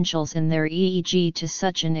potentials in their EEG to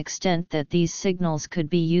such an extent that these signals could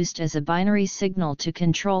be used as a binary signal to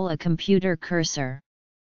control a computer cursor.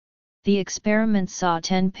 The experiment saw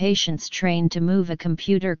 10 patients trained to move a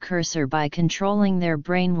computer cursor by controlling their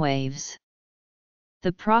brain waves.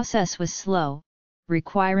 The process was slow,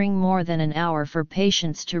 requiring more than an hour for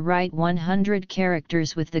patients to write 100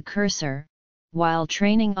 characters with the cursor, while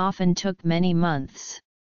training often took many months.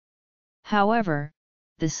 However,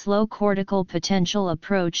 the slow cortical potential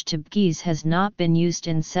approach to BCIs has not been used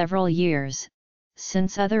in several years,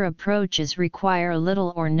 since other approaches require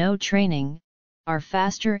little or no training, are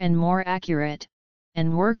faster and more accurate,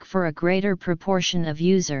 and work for a greater proportion of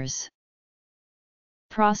users.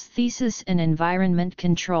 Prosthesis and environment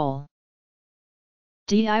control.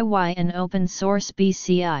 DIY and open source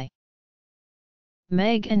BCI.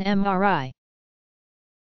 MEG and MRI.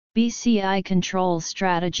 BCI control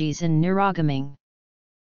strategies in neurogaming.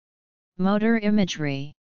 Motor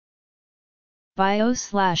imagery.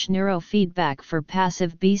 Bio/neurofeedback for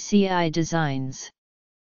passive BCI designs.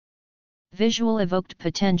 Visual evoked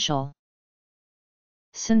potential.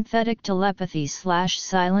 Synthetic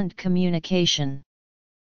telepathy/silent communication.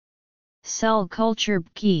 Cell culture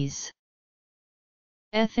keys.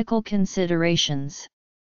 Ethical considerations.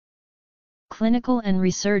 Clinical and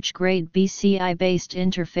research-grade BCI-based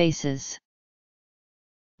interfaces.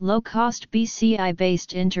 Low-cost BCI-based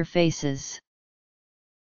interfaces.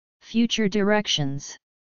 Future directions.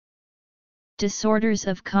 Disorders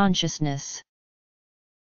of consciousness.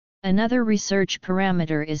 Another research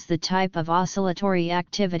parameter is the type of oscillatory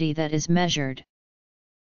activity that is measured.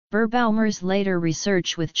 Berbaumer's later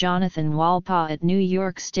research with Jonathan Walpaugh at New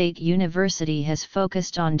York State University has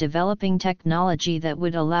focused on developing technology that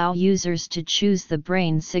would allow users to choose the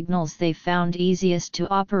brain signals they found easiest to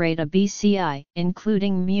operate a BCI,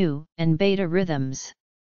 including mu and beta rhythms.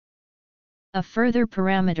 A further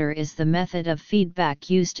parameter is the method of feedback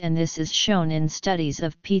used, and this is shown in studies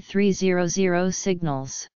of P300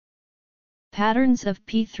 signals. Patterns of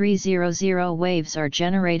P300 waves are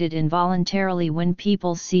generated involuntarily when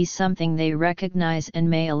people see something they recognize and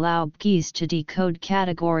may allow keys to decode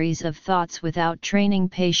categories of thoughts without training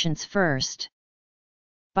patients first.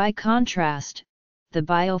 By contrast, the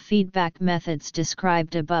biofeedback methods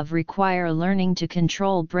described above require learning to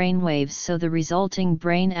control brainwaves so the resulting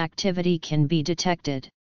brain activity can be detected.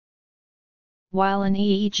 While an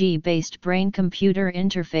EEG-based brain-computer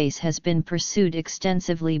interface has been pursued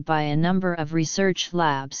extensively by a number of research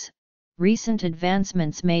labs, recent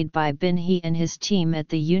advancements made by Bin He and his team at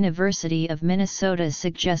the University of Minnesota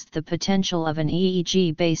suggest the potential of an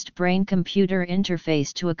EEG-based brain-computer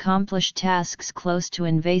interface to accomplish tasks close to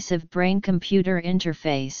invasive brain-computer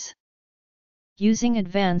interface. Using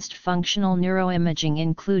advanced functional neuroimaging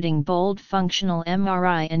including bold functional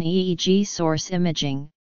MRI and EEG source imaging,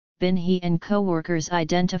 Bin He and co-workers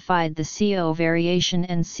identified the CO variation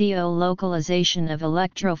and CO localization of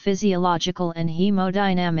electrophysiological and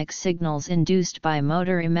hemodynamic signals induced by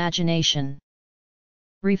motor imagination.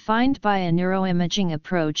 Refined by a neuroimaging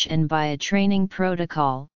approach and by a training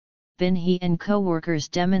protocol, Bin He and co-workers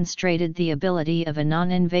demonstrated the ability of a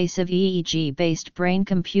non-invasive EEG-based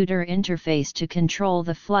brain-computer interface to control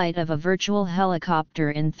the flight of a virtual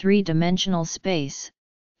helicopter in three-dimensional space,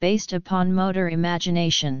 based upon motor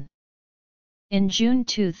imagination. In June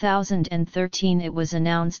 2013 it was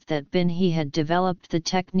announced that Bin He had developed the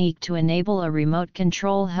technique to enable a remote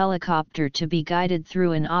control helicopter to be guided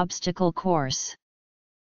through an obstacle course.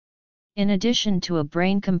 In addition to a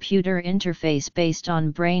brain-computer interface based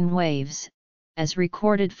on brain waves, as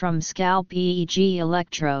recorded from scalp EEG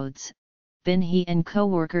electrodes, Bin He and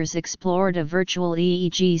co-workers explored a virtual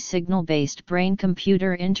EEG signal-based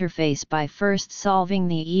brain-computer interface by first solving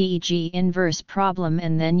the EEG inverse problem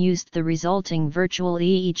and then used the resulting virtual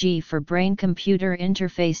EEG for brain-computer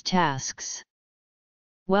interface tasks.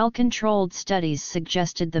 Well-controlled studies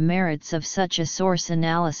suggested the merits of such a source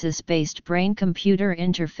analysis-based brain-computer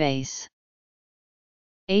interface.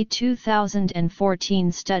 A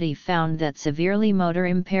 2014 study found that severely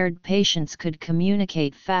motor-impaired patients could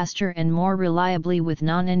communicate faster and more reliably with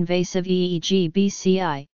non-invasive EEG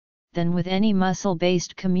BCI, than with any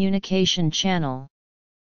muscle-based communication channel.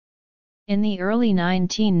 In the early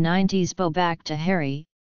 1990s Bobak-Taheri,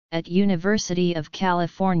 at University of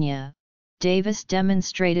California, Davis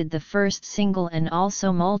demonstrated the first single and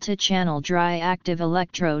also multi-channel dry active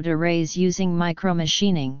electrode arrays using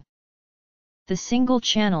micromachining. The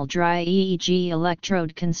single-channel dry EEG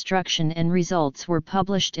electrode construction and results were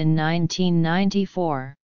published in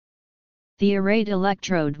 1994. The arrayed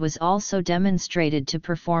electrode was also demonstrated to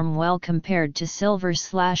perform well compared to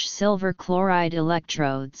silver/silver chloride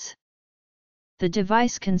electrodes. The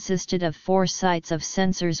device consisted of 4 sites of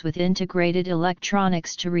sensors with integrated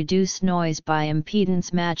electronics to reduce noise by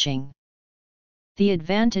impedance matching. The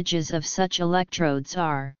advantages of such electrodes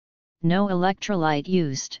are: no electrolyte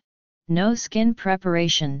used, no skin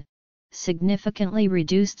preparation, significantly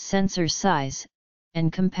reduced sensor size,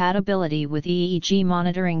 and compatibility with EEG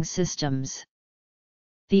monitoring systems.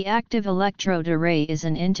 The active electrode array is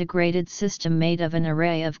an integrated system made of an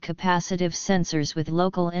array of capacitive sensors with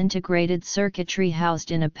local integrated circuitry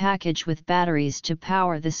housed in a package with batteries to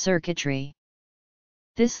power the circuitry.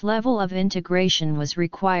 This level of integration was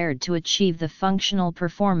required to achieve the functional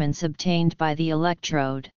performance obtained by the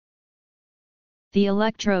electrode. The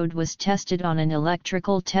electrode was tested on an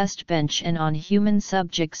electrical test bench and on human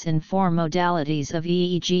subjects in 4 modalities of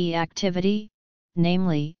EEG activity,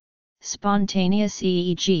 namely, spontaneous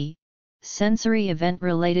EEG, sensory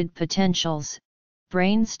event-related potentials,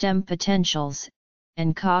 brainstem potentials,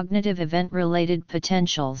 and cognitive event-related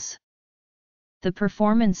potentials. The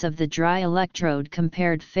performance of the dry electrode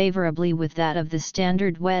compared favorably with that of the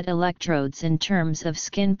standard wet electrodes in terms of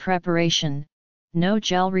skin preparation, no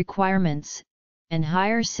gel requirements, and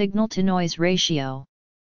higher signal-to-noise ratio.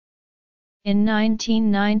 In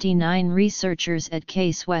 1999, researchers at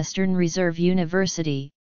Case Western Reserve University,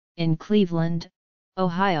 in Cleveland,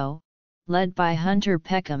 Ohio, led by Hunter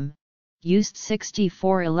Peckham, used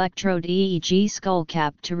 64-electrode EEG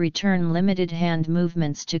skullcap to return limited hand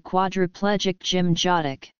movements to quadriplegic Jim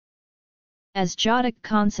Jodek. As Jodek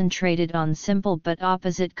concentrated on simple but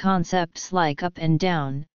opposite concepts like up and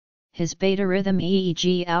down, his beta rhythm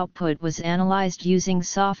EEG output was analyzed using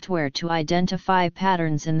software to identify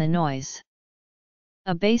patterns in the noise.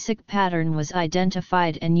 A basic pattern was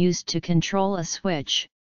identified and used to control a switch.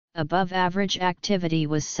 Above average activity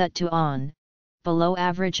was set to on, below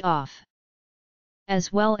average off.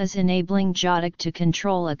 As well as enabling Jodek to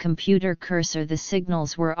control a computer cursor, the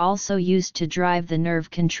signals were also used to drive the nerve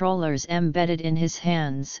controllers embedded in his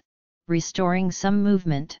hands, restoring some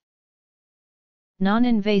movement.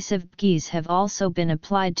 Non-invasive BGEs have also been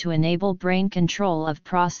applied to enable brain control of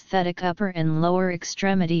prosthetic upper and lower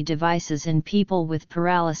extremity devices in people with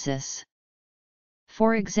paralysis.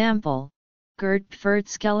 For example, Gerd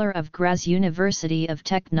Pfurtskeller of Graz University of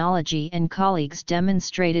Technology and colleagues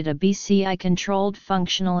demonstrated a BCI-controlled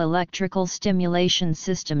functional electrical stimulation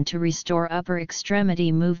system to restore upper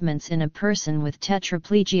extremity movements in a person with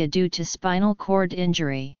tetraplegia due to spinal cord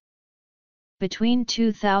injury. Between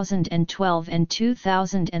 2012 and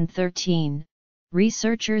 2013,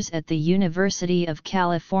 researchers at the University of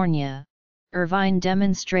California, Irvine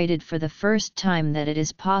demonstrated for the first time that it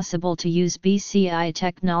is possible to use BCI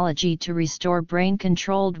technology to restore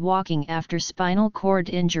brain-controlled walking after spinal cord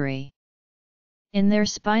injury. In their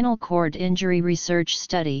spinal cord injury research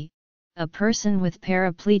study, a person with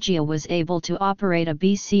paraplegia was able to operate a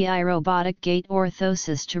BCI robotic gait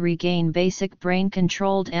orthosis to regain basic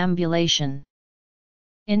brain-controlled ambulation.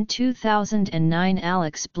 In 2009,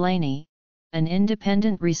 Alex Blaney, an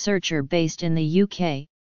independent researcher based in the UK,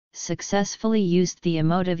 successfully used the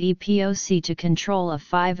emotive EPOC to control a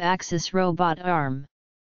 5-axis robot arm.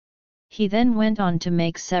 He then went on to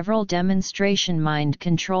make several demonstration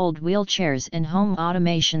mind-controlled wheelchairs and home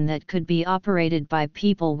automation that could be operated by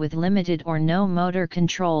people with limited or no motor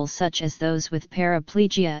control, such as those with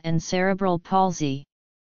paraplegia and cerebral palsy.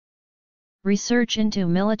 Research into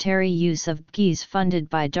military use of BGEs funded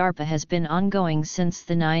by DARPA has been ongoing since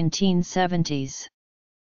the 1970s.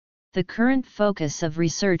 The current focus of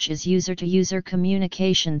research is user-to-user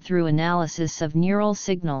communication through analysis of neural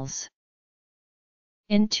signals.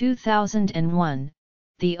 In 2001,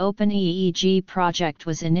 the Open EEG project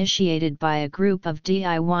was initiated by a group of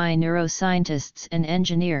DIY neuroscientists and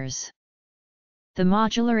engineers. The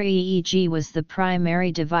modular EEG was the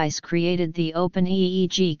primary device created the Open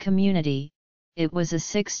EEG community. It was a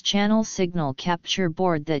 6-channel signal capture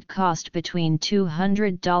board that cost between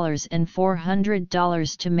 $200 and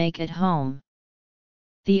 $400 to make at home.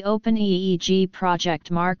 The Open EEG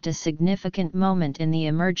project marked a significant moment in the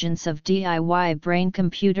emergence of DIY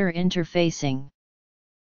brain-computer interfacing.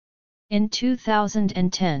 In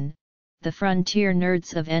 2010, the Frontier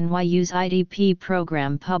Nerds of NYU's IDP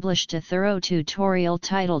program published a thorough tutorial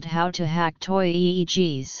titled How to Hack Toy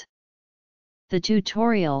EEGs. The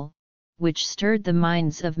tutorial, which stirred the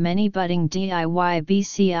minds of many budding DIY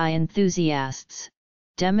BCI enthusiasts,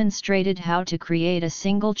 demonstrated how to create a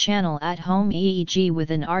single-channel at-home EEG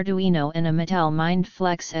with an Arduino and a Mattel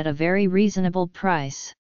MindFlex at a very reasonable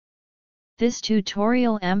price. This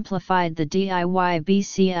tutorial amplified the DIY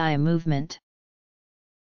BCI movement.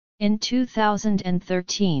 In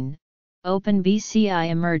 2013, OpenBCI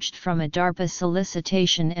emerged from a DARPA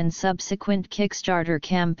solicitation and subsequent Kickstarter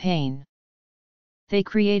campaign. They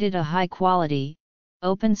created a high-quality,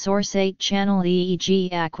 open-source 8-channel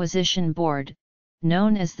EEG acquisition board,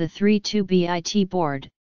 known as the 32BIT board,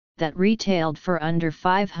 that retailed for under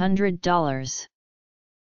 $500.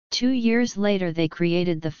 2 years later, they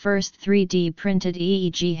created the first 3D printed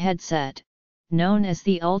EEG headset, known as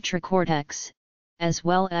the Ultra Cortex, as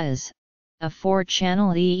well as a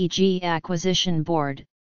 4-channel EEG acquisition board,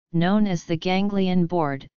 known as the Ganglion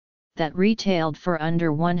board, that retailed for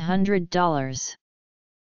under $100.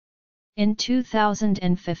 In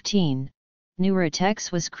 2015,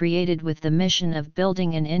 Neurotex was created with the mission of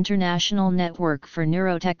building an international network for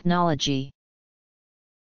neurotechnology.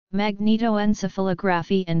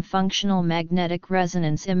 Magnetoencephalography and functional magnetic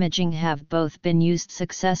resonance imaging have both been used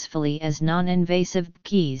successfully as non-invasive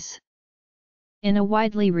keys. In a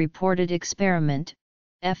widely reported experiment,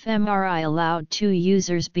 fMRI allowed 2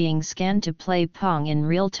 users being scanned to play Pong in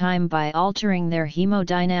real time by altering their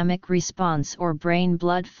hemodynamic response or brain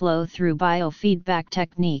blood flow through biofeedback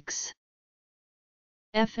techniques.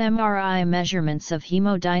 fMRI measurements of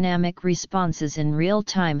hemodynamic responses in real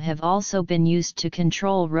time have also been used to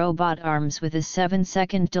control robot arms with a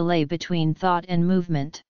 7-second delay between thought and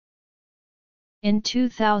movement. In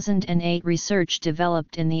 2008, research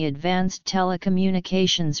developed in the Advanced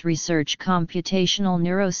Telecommunications Research Computational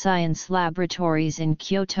Neuroscience Laboratories in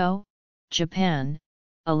Kyoto, Japan,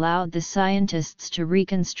 allowed the scientists to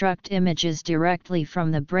reconstruct images directly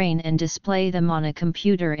from the brain and display them on a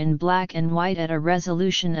computer in black and white at a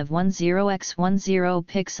resolution of 10x10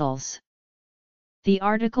 pixels. The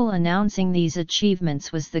article announcing these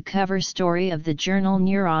achievements was the cover story of the journal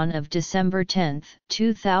Neuron of December 10,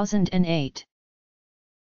 2008.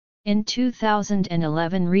 In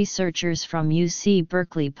 2011, researchers from UC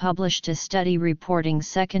Berkeley published a study reporting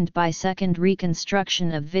second-by-second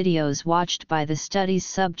reconstruction of videos watched by the study's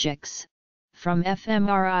subjects, from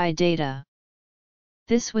fMRI data.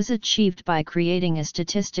 This was achieved by creating a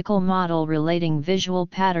statistical model relating visual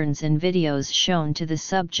patterns in videos shown to the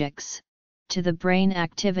subjects, to the brain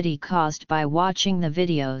activity caused by watching the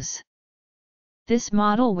videos. This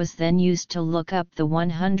model was then used to look up the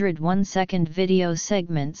 101-second video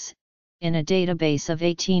segments, in a database of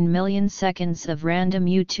 18 million seconds of random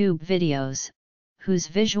YouTube videos, whose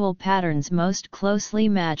visual patterns most closely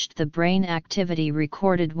matched the brain activity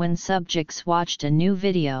recorded when subjects watched a new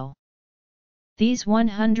video. These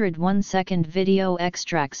 101-second video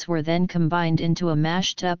extracts were then combined into a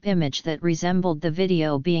mashed-up image that resembled the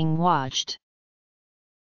video being watched.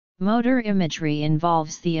 Motor imagery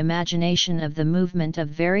involves the imagination of the movement of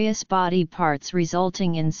various body parts,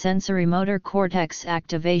 resulting in sensory-motor cortex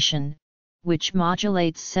activation, which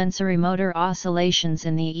modulates sensory-motor oscillations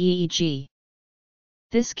in the EEG.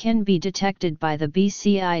 This can be detected by the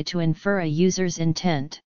BCI to infer a user's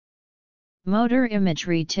intent. Motor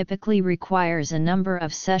imagery typically requires a number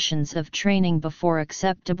of sessions of training before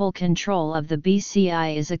acceptable control of the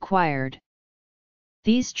BCI is acquired.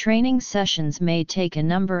 These training sessions may take a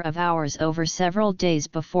number of hours over several days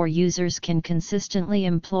before users can consistently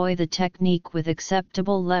employ the technique with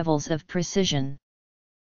acceptable levels of precision.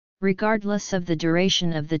 Regardless of the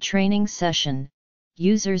duration of the training session,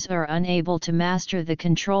 users are unable to master the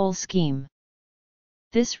control scheme.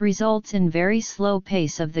 This results in very slow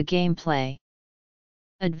pace of the gameplay.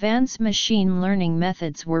 Advanced machine learning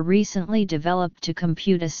methods were recently developed to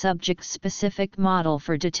compute a subject-specific model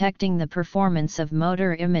for detecting the performance of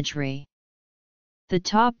motor imagery. The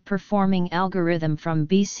top-performing algorithm from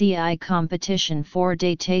BCI competition for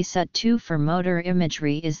dataset 2 for motor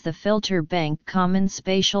imagery is the Filter Bank Common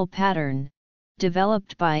Spatial Pattern,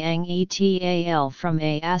 developed by Ang et al. From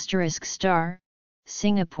A***,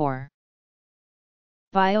 Singapore.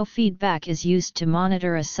 Biofeedback is used to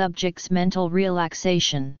monitor a subject's mental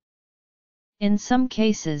relaxation. In some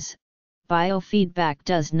cases, biofeedback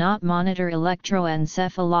does not monitor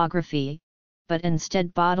electroencephalography, but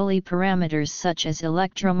instead bodily parameters such as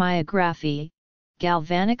electromyography,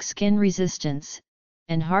 galvanic skin resistance,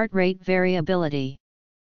 and heart rate variability.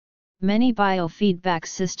 Many biofeedback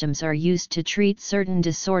systems are used to treat certain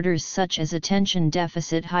disorders such as attention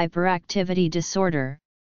deficit hyperactivity disorder,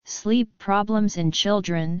 sleep problems in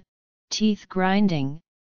children, teeth grinding,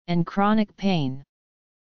 and chronic pain.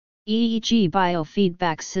 EEG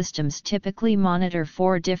biofeedback systems typically monitor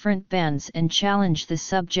 4 different bands and challenge the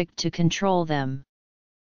subject to control them.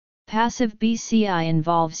 Passive BCI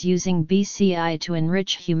involves using BCI to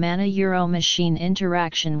enrich humana-euro-machine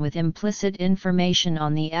interaction with implicit information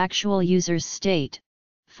on the actual user's state,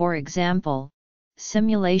 for example,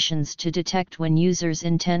 simulations to detect when users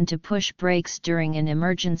intend to push brakes during an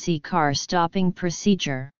emergency car stopping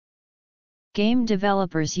procedure. Game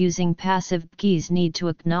developers using passive keys need to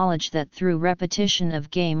acknowledge that through repetition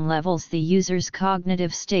of game levels the user's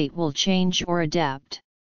cognitive state will change or adapt.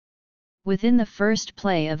 Within the first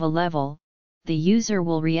play of a level, the user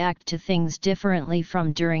will react to things differently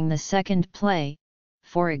from during the second play.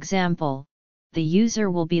 For example, the user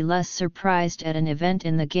will be less surprised at an event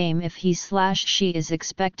in the game if he/she is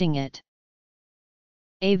expecting it.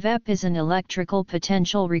 A VEP is an electrical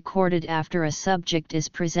potential recorded after a subject is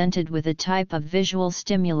presented with a type of visual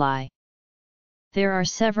stimuli. There are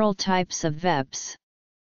several types of VEPs.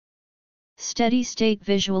 Steady-state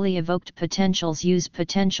visually evoked potentials use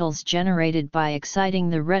potentials generated by exciting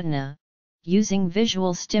the retina, using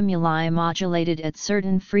visual stimuli modulated at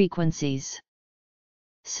certain frequencies.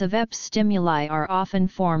 CVEP stimuli are often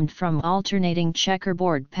formed from alternating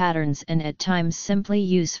checkerboard patterns and at times simply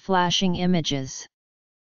use flashing images.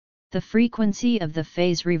 The frequency of the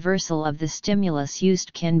phase reversal of the stimulus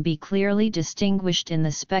used can be clearly distinguished in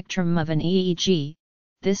the spectrum of an EEG.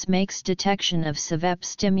 This makes detection of CVEP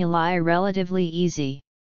stimuli relatively easy.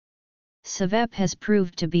 CVEP has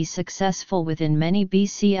proved to be successful within many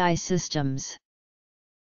BCI systems.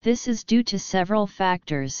 This is due to several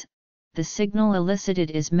factors. The signal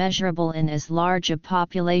elicited is measurable in as large a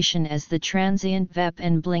population as the transient VEP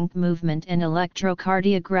and blink movement, and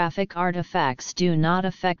electrocardiographic artifacts do not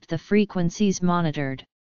affect the frequencies monitored.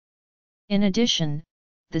 In addition,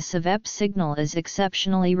 the CVEP signal is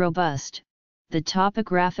exceptionally robust. The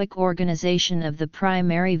topographic organization of the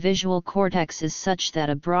primary visual cortex is such that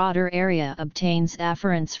a broader area obtains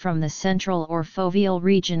afferents from the central or foveal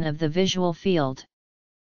region of the visual field.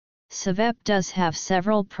 CVEP does have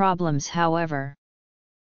several problems, however.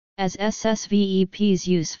 As SSVEPs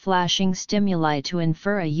use flashing stimuli to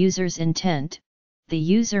infer a user's intent, the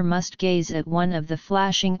user must gaze at one of the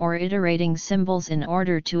flashing or iterating symbols in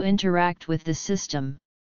order to interact with the system.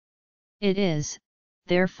 It is,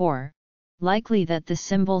 therefore, likely that the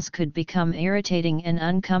symbols could become irritating and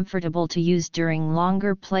uncomfortable to use during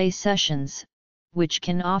longer play sessions, which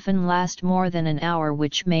can often last more than an hour,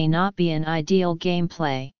 which may not be an ideal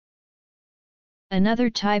gameplay. Another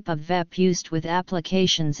type of VEP used with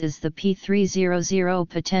applications is the P300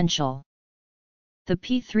 potential. The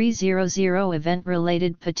P300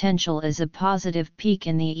 event-related potential is a positive peak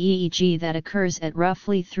in the EEG that occurs at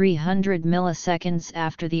roughly 300 milliseconds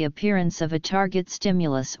after the appearance of a target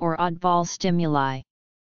stimulus or oddball stimuli.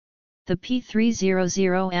 The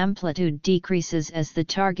P300 amplitude decreases as the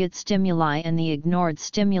target stimuli and the ignored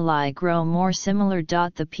stimuli grow more similar.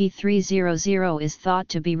 The P300 is thought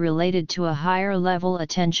to be related to a higher level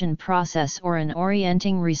attention process or an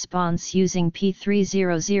orienting response. Using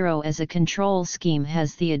P300 as a control scheme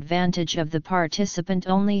has the advantage of the participant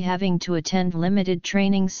only having to attend limited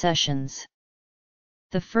training sessions.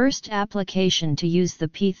 The first application to use the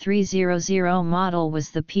P300 model was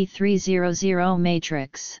the P300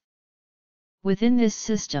 matrix. Within this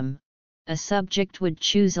system, a subject would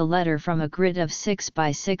choose a letter from a grid of 6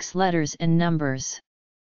 by 6 letters and numbers.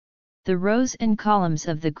 The rows and columns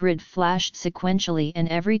of the grid flashed sequentially, and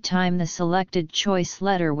every time the selected choice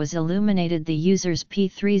letter was illuminated, the user's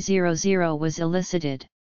P300 was elicited.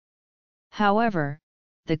 However,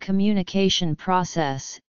 the communication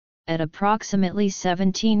process, at approximately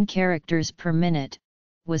 17 characters per minute,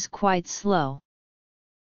 was quite slow.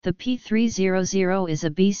 The P300 is a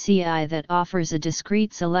BCI that offers a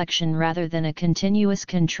discrete selection rather than a continuous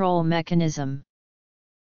control mechanism.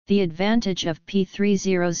 The advantage of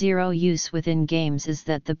P300 use within games is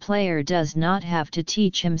that the player does not have to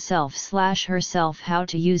teach himself/herself how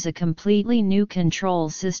to use a completely new control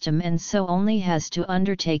system, and so only has to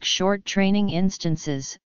undertake short training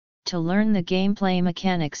instances, to learn the gameplay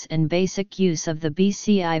mechanics and basic use of the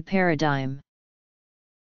BCI paradigm.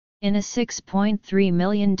 In a $6.3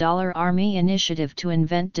 million Army initiative to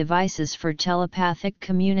invent devices for telepathic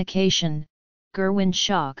communication, Gerwin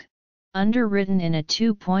Schock, underwritten in a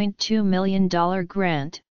 $2.2 million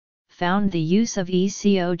grant, found the use of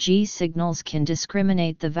ECOG signals can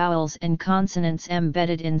discriminate the vowels and consonants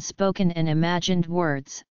embedded in spoken and imagined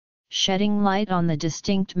words, shedding light on the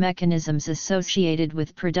distinct mechanisms associated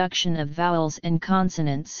with production of vowels and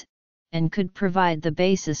consonants, and could provide the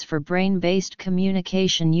basis for brain-based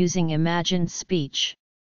communication using imagined speech.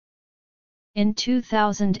 In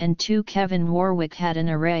 2002, Kevin Warwick had an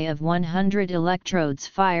array of 100 electrodes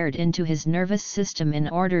fired into his nervous system in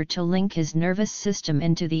order to link his nervous system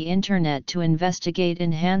into the Internet to investigate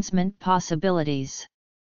enhancement possibilities.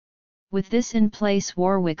 With this in place,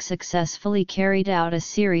 Warwick successfully carried out a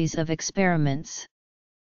series of experiments.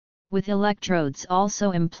 With electrodes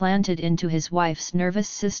also implanted into his wife's nervous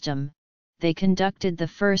system, they conducted the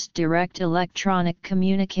first direct electronic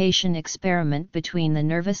communication experiment between the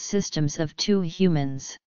nervous systems of two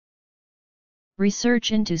humans.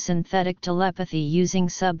 Research into synthetic telepathy using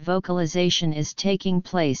subvocalization is taking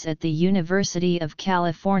place at the University of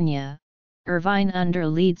California, Irvine under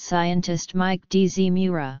lead scientist Mike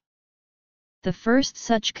Dzimura. The first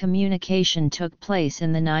such communication took place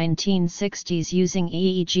in the 1960s using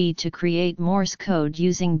EEG to create Morse code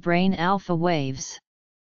using brain alpha waves.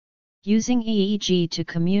 Using EEG to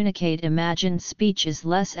communicate imagined speech is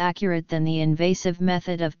less accurate than the invasive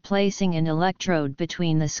method of placing an electrode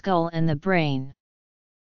between the skull and the brain.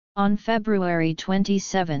 On February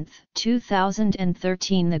 27,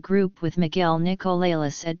 2013, the group with Miguel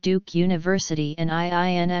Nicolelis at Duke University and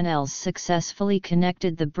IINNLs successfully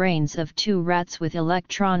connected the brains of 2 rats with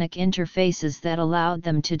electronic interfaces that allowed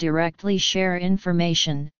them to directly share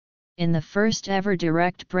information, in the first ever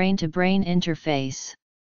direct brain-to-brain interface.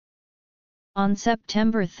 On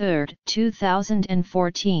September 3,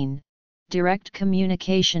 2014, direct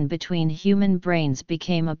communication between human brains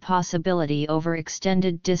became a possibility over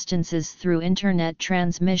extended distances through Internet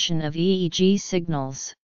transmission of EEG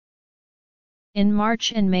signals. In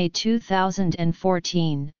March and May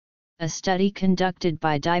 2014, a study conducted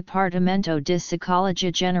by Dipartimento di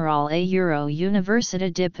Psicologia Generale a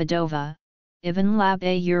Università di Padova, Ivan Lab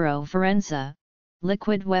a Forenza,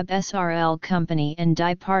 Liquid Web SRL Company and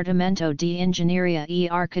Dipartimento di Ingegneria e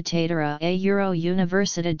Architettura a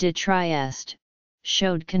Università di Trieste,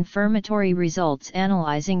 showed confirmatory results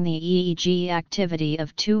analyzing the EEG activity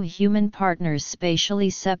of 2 human partners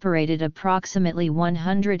spatially separated approximately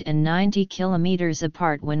 190 km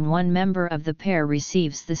apart when one member of the pair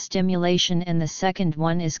receives the stimulation and the second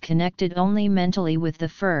one is connected only mentally with the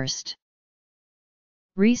first.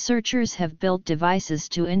 Researchers have built devices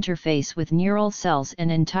to interface with neural cells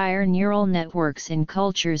and entire neural networks in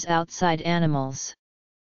cultures outside animals.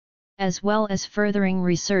 As well as furthering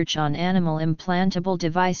research on animal implantable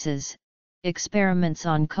devices, experiments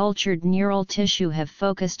on cultured neural tissue have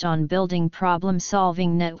focused on building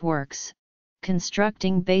problem-solving networks,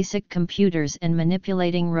 constructing basic computers and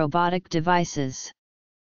manipulating robotic devices.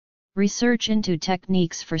 Research into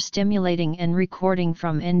techniques for stimulating and recording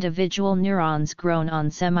from individual neurons grown on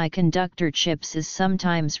semiconductor chips is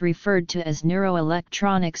sometimes referred to as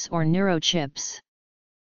neuroelectronics or neurochips.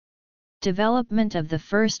 Development of the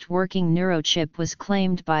first working neurochip was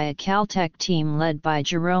claimed by a Caltech team led by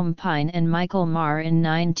Jerome Pine and Michael Marr in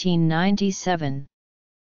 1997.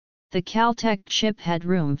 The Caltech chip had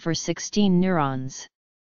room for 16 neurons.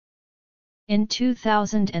 In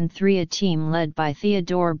 2003, a team led by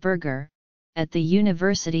Theodore Berger, at the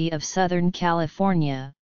University of Southern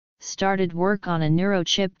California, started work on a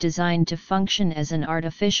neurochip designed to function as an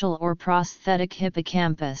artificial or prosthetic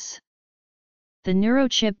hippocampus. The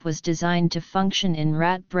neurochip was designed to function in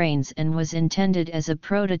rat brains and was intended as a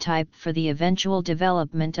prototype for the eventual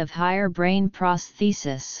development of higher brain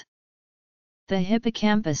prosthesis. The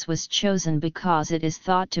hippocampus was chosen because it is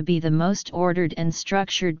thought to be the most ordered and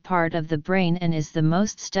structured part of the brain and is the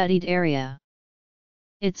most studied area.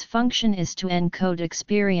 Its function is to encode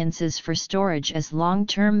experiences for storage as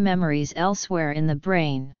long-term memories elsewhere in the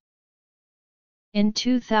brain. In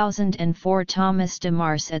 2004, Thomas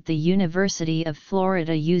DeMars at the University of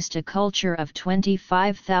Florida used a culture of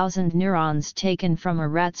 25,000 neurons taken from a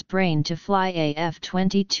rat's brain to fly a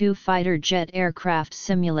F-22 fighter jet aircraft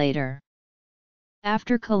simulator.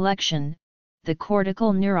 After collection, the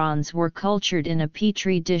cortical neurons were cultured in a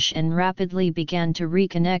petri dish and rapidly began to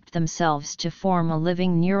reconnect themselves to form a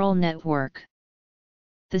living neural network.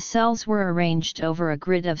 The cells were arranged over a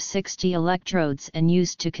grid of 60 electrodes and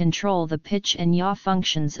used to control the pitch and yaw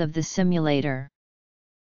functions of the simulator.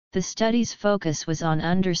 The study's focus was on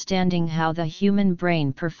understanding how the human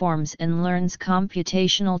brain performs and learns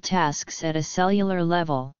computational tasks at a cellular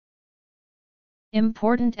level.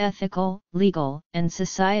 Important ethical, legal, and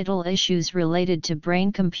societal issues related to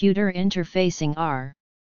brain-computer interfacing are: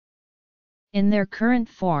 in their current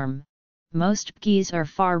form, most PGIs are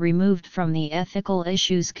far removed from the ethical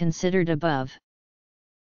issues considered above.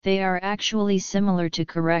 They are actually similar to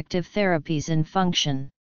corrective therapies in function.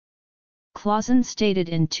 Clausen stated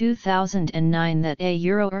in 2009 that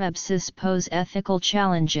ERBs pose ethical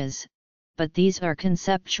challenges, but these are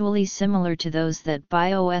conceptually similar to those that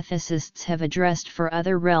bioethicists have addressed for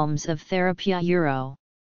other realms of therapy.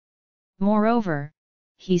 Moreover,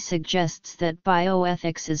 he suggests that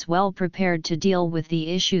bioethics is well prepared to deal with the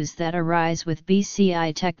issues that arise with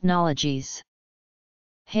BCI technologies.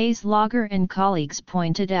 Hayes Lager and colleagues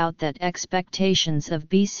pointed out that expectations of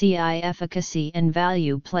BCI efficacy and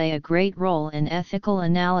value play a great role in ethical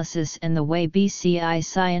analysis and the way BCI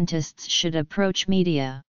scientists should approach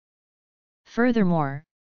media. Furthermore,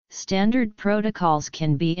 standard protocols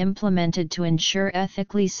can be implemented to ensure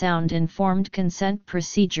ethically sound informed consent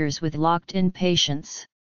procedures with locked-in patients.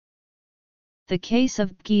 The case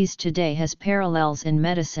of PGIs today has parallels in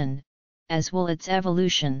medicine, as will its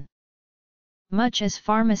evolution. Much as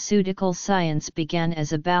pharmaceutical science began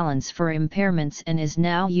as a balance for impairments and is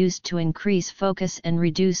now used to increase focus and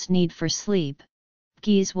reduce need for sleep,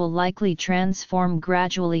 PGIs will likely transform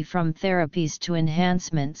gradually from therapies to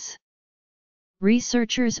enhancements.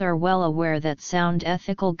 Researchers are well aware that sound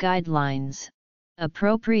ethical guidelines,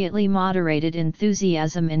 appropriately moderated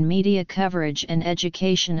enthusiasm in media coverage and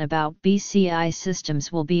education about BCI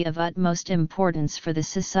systems will be of utmost importance for the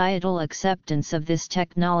societal acceptance of this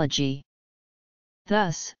technology.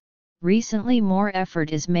 Thus, recently more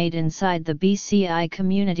effort is made inside the BCI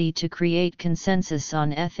community to create consensus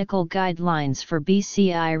on ethical guidelines for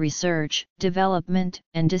BCI research, development,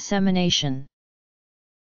 and dissemination.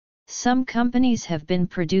 Some companies have been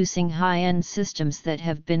producing high-end systems that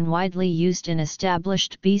have been widely used in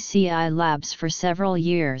established BCI labs for several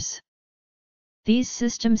years. These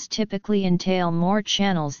systems typically entail more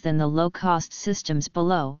channels than the low-cost systems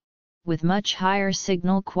below, with much higher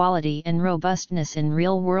signal quality and robustness in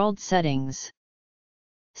real-world settings.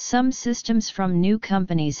 Some systems from new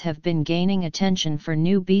companies have been gaining attention for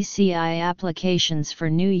new BCI applications for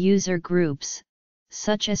new user groups,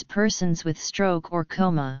 such as persons with stroke or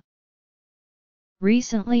coma.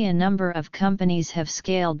 Recently, a number of companies have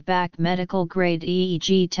scaled back medical-grade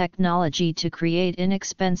EEG technology to create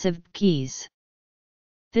inexpensive keys.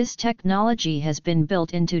 This technology has been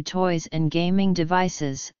built into toys and gaming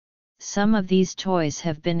devices. Some of these toys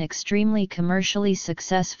have been extremely commercially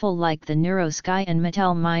successful, like the NeuroSky and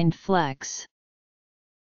Mattel Mind Flex.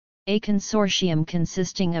 A consortium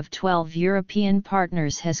consisting of 12 European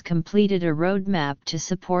partners has completed a roadmap to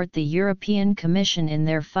support the European Commission in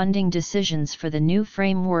their funding decisions for the new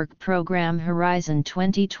framework program Horizon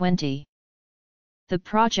 2020. The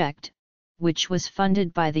project, which was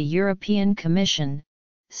funded by the European Commission,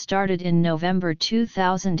 started in November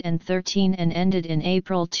 2013 and ended in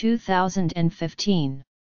April 2015.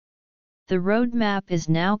 The roadmap is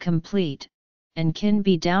now complete, and can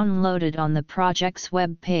be downloaded on the project's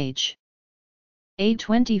web page. A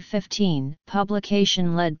 2015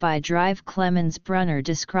 publication led by Drive Clemens Brunner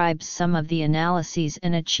describes some of the analyses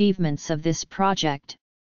and achievements of this project,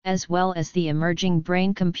 as well as the emerging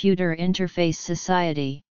Brain-Computer Interface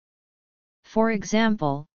Society. For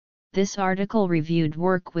example, this article reviewed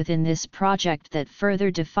work within this project that further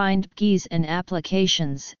defined keys and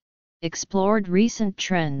applications, explored recent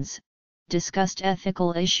trends, discussed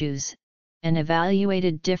ethical issues, and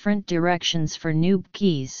evaluated different directions for new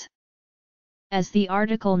keys. As the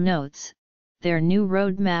article notes, their new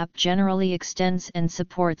roadmap generally extends and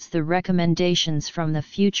supports the recommendations from the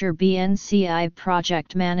Future BNCI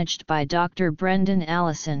project managed by Dr. Brendan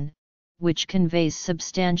Allison, which conveys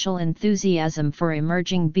substantial enthusiasm for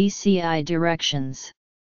emerging BCI directions.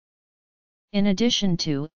 In addition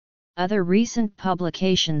to, other recent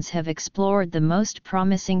publications have explored the most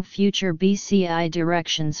promising future BCI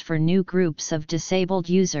directions for new groups of disabled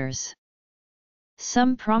users.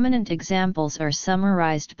 Some prominent examples are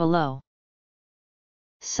summarized below.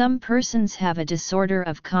 Some persons have a disorder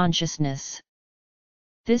of consciousness.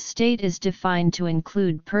 This state is defined to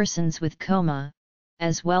include persons with coma,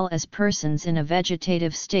 as well as persons in a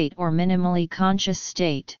vegetative state or minimally conscious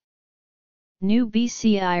state. New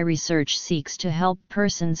BCI research seeks to help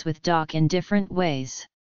persons with DOC in different ways.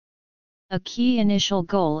 A key initial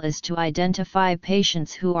goal is to identify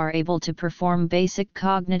patients who are able to perform basic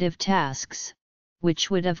cognitive tasks,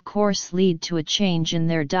 which would of course lead to a change in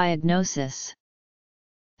their diagnosis.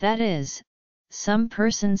 That is, some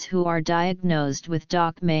persons who are diagnosed with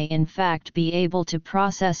DOC may in fact be able to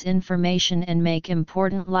process information and make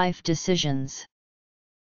important life decisions.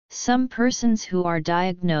 Some persons who are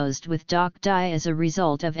diagnosed with DOC die as a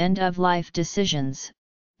result of end-of-life decisions,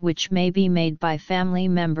 which may be made by family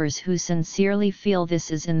members who sincerely feel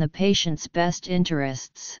this is in the patient's best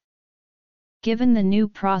interests. Given the new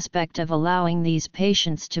prospect of allowing these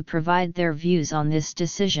patients to provide their views on this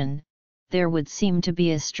decision, there would seem to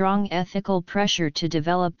be a strong ethical pressure to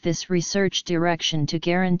develop this research direction to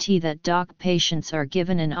guarantee that DOC patients are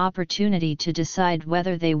given an opportunity to decide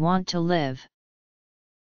whether they want to live.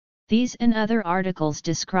 These and other articles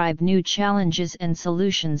describe new challenges and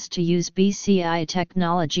solutions to use BCI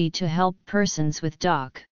technology to help persons with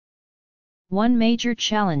DOC. One major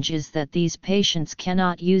challenge is that these patients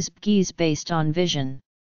cannot use keys based on vision.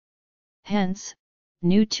 Hence,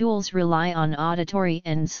 new tools rely on auditory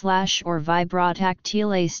and/or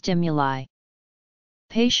vibrotactile stimuli.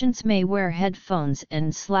 Patients may wear headphones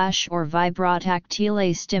and/or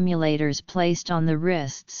vibrotactile stimulators placed on the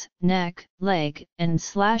wrists, neck, leg,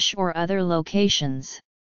 and/or other locations.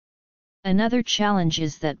 Another challenge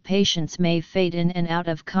is that patients may fade in and out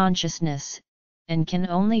of consciousness, and can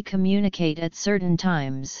only communicate at certain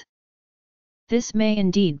times. This may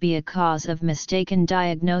indeed be a cause of mistaken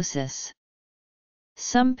diagnosis.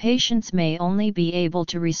 Some patients may only be able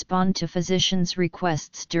to respond to physicians'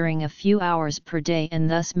 requests during a few hours per day and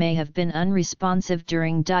thus may have been unresponsive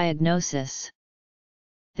during diagnosis.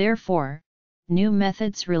 Therefore, New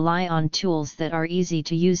methods rely on tools that are easy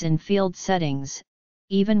to use in field settings,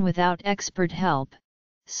 even without expert help,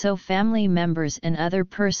 so family members and other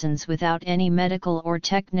persons without any medical or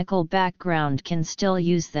technical background can still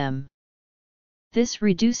use them. This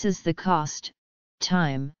reduces the cost,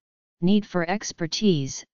 time, need for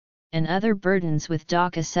expertise, and other burdens with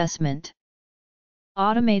doc assessment.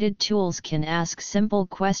 Automated tools can ask simple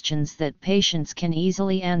questions that patients can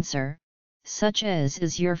easily answer, such as,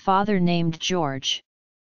 "Is your father named George?"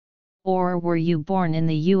 Or, "Were you born in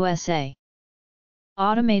the USA?"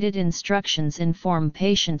 Automated instructions inform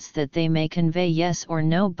patients that they may convey yes or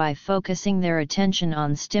no by focusing their attention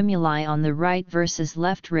on stimuli on the right versus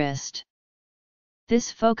left wrist.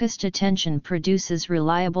 This focused attention produces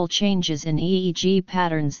reliable changes in EEG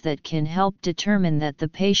patterns that can help determine that the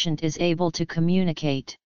patient is able to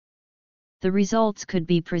communicate. The results could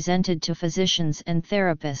be presented to physicians and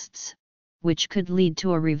therapists, which could lead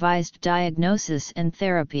to a revised diagnosis and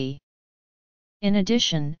therapy. In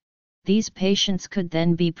addition, these patients could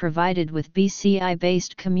then be provided with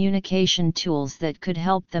BCI-based communication tools that could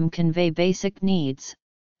help them convey basic needs,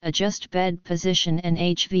 adjust bed position and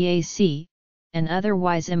HVAC, and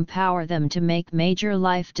otherwise empower them to make major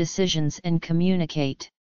life decisions and communicate.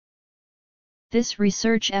 This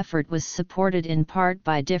research effort was supported in part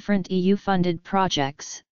by different EU-funded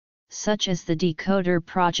projects, such as the Decoder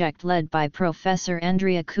project led by Professor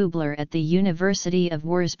Andrea Kubler at the University of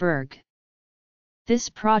Würzburg. This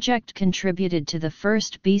project contributed to the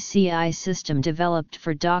first BCI system developed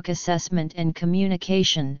for doc assessment and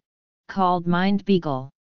communication, called MindBeagle.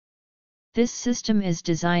 This system is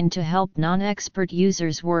designed to help non-expert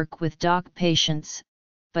users work with doc patients,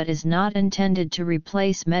 but is not intended to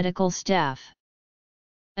replace medical staff.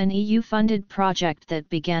 An EU-funded project that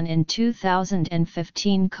began in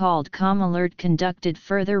 2015 called ComAlert conducted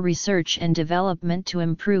further research and development to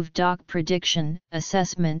improve doc prediction,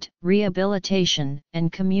 assessment, rehabilitation,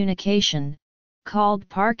 and communication, called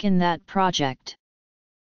PARC in that project.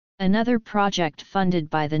 Another project funded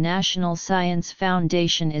by the National Science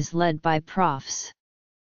Foundation is led by Profs.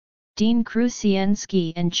 Dean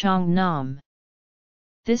Krusienski and Chong Nam.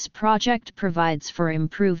 This project provides for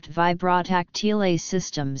improved vibrotactile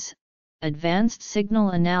systems, advanced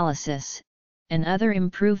signal analysis, and other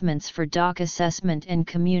improvements for doc assessment and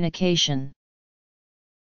communication.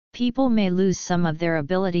 People may lose some of their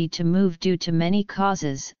ability to move due to many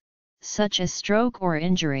causes, such as stroke or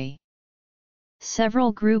injury.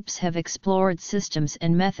 Several groups have explored systems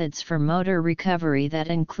and methods for motor recovery that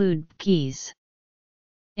include BCIs.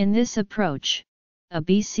 In this approach, a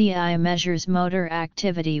BCI measures motor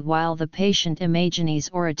activity while the patient imagines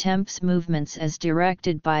or attempts movements as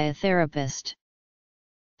directed by a therapist.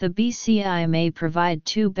 The BCI may provide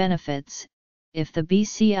two benefits. If the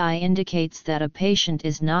BCI indicates that a patient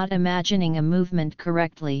is not imagining a movement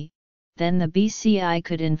correctly, then the BCI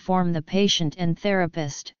could inform the patient and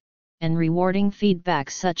therapist, and rewarding feedback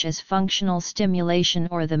such as functional stimulation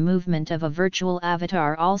or the movement of a virtual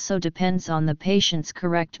avatar also depends on the patient's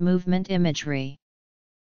correct movement imagery.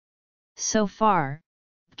 So far,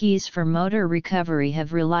 BCIs for motor recovery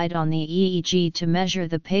have relied on the EEG to measure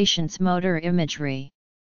the patient's motor imagery.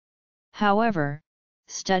 However,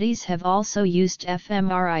 studies have also used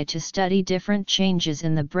fMRI to study different changes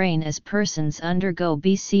in the brain as persons undergo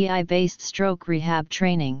BCI-based stroke rehab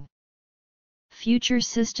training. Future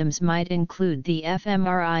systems might include the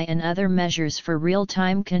fMRI and other measures for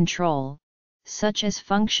real-time control, such as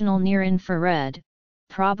functional near-infrared,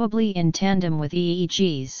 probably in tandem with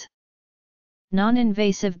EEGs.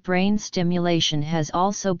 Non-invasive brain stimulation has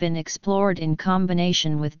also been explored in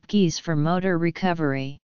combination with BCIs for motor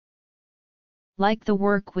recovery. Like the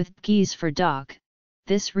work with BCIs for doc,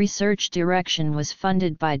 this research direction was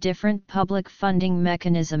funded by different public funding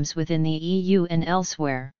mechanisms within the EU and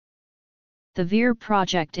elsewhere. The VEER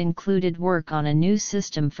project included work on a new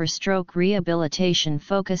system for stroke rehabilitation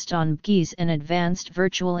focused on BCIs and advanced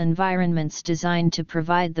virtual environments designed to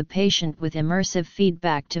provide the patient with immersive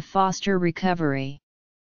feedback to foster recovery.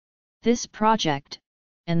 This project,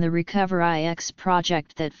 and the RecoverIX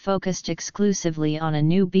project that focused exclusively on a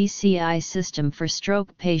new BCI system for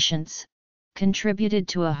stroke patients, contributed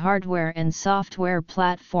to a hardware and software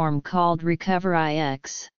platform called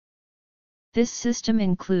RecoverIX. This system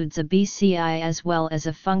includes a BCI as well as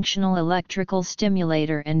a functional electrical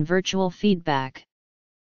stimulator and virtual feedback.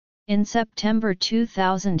 In September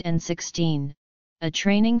 2016, a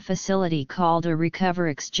training facility called a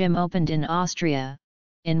RecoverIX Gym opened in Austria,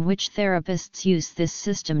 in which therapists use this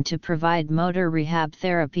system to provide motor rehab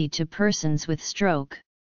therapy to persons with stroke.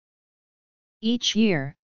 Each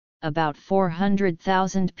year, about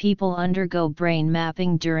 400,000 people undergo brain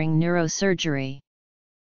mapping during neurosurgery.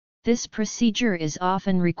 This procedure is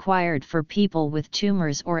often required for people with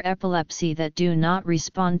tumors or epilepsy that do not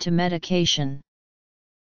respond to medication.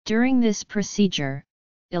 During this procedure,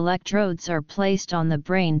 electrodes are placed on the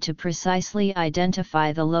brain to precisely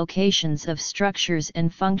identify the locations of structures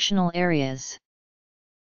and functional areas.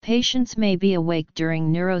 Patients may be awake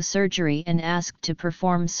during neurosurgery and asked to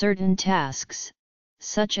perform certain tasks,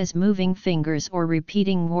 such as moving fingers or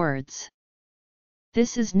repeating words.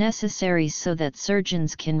 This is necessary so that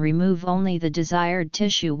surgeons can remove only the desired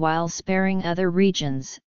tissue while sparing other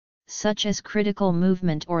regions, such as critical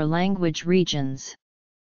movement or language regions.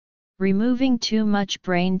 Removing too much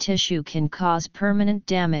brain tissue can cause permanent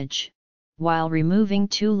damage, while removing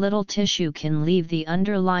too little tissue can leave the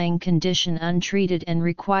underlying condition untreated and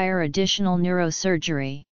require additional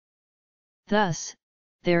neurosurgery. Thus,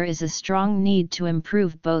 there is a strong need to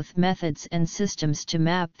improve both methods and systems to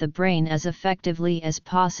map the brain as effectively as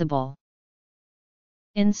possible.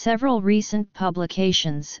 In several recent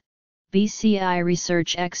publications, BCI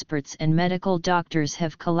research experts and medical doctors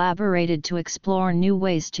have collaborated to explore new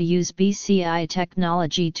ways to use BCI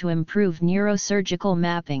technology to improve neurosurgical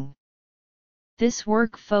mapping. This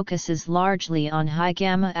work focuses largely on high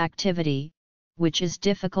gamma activity, which is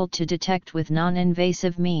difficult to detect with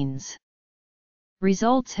non-invasive means.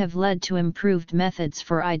 Results have led to improved methods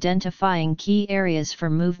for identifying key areas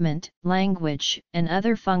for movement, language, and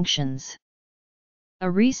other functions. A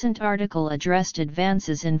recent article addressed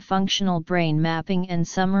advances in functional brain mapping and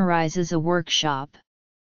summarizes a workshop.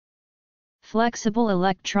 Flexible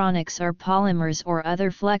electronics are polymers or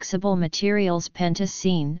other flexible materials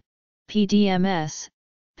pentacene, PDMS,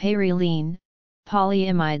 perylene,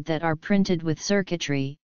 polyimide that are printed with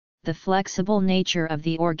circuitry, the flexible nature of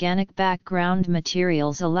the organic background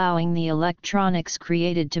materials allowing the electronics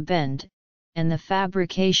created to bend, and the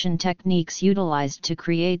fabrication techniques utilized to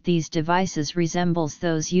create these devices resembles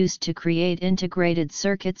those used to create integrated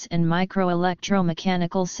circuits and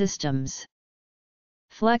microelectromechanical systems.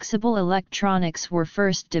 Flexible electronics were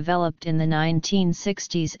first developed in the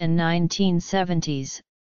 1960s and 1970s,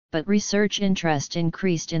 but research interest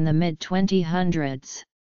increased in the mid-2000s.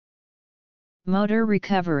 Motor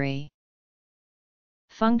recovery.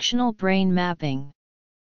 Functional brain mapping.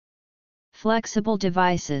 Flexible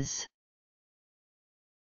devices.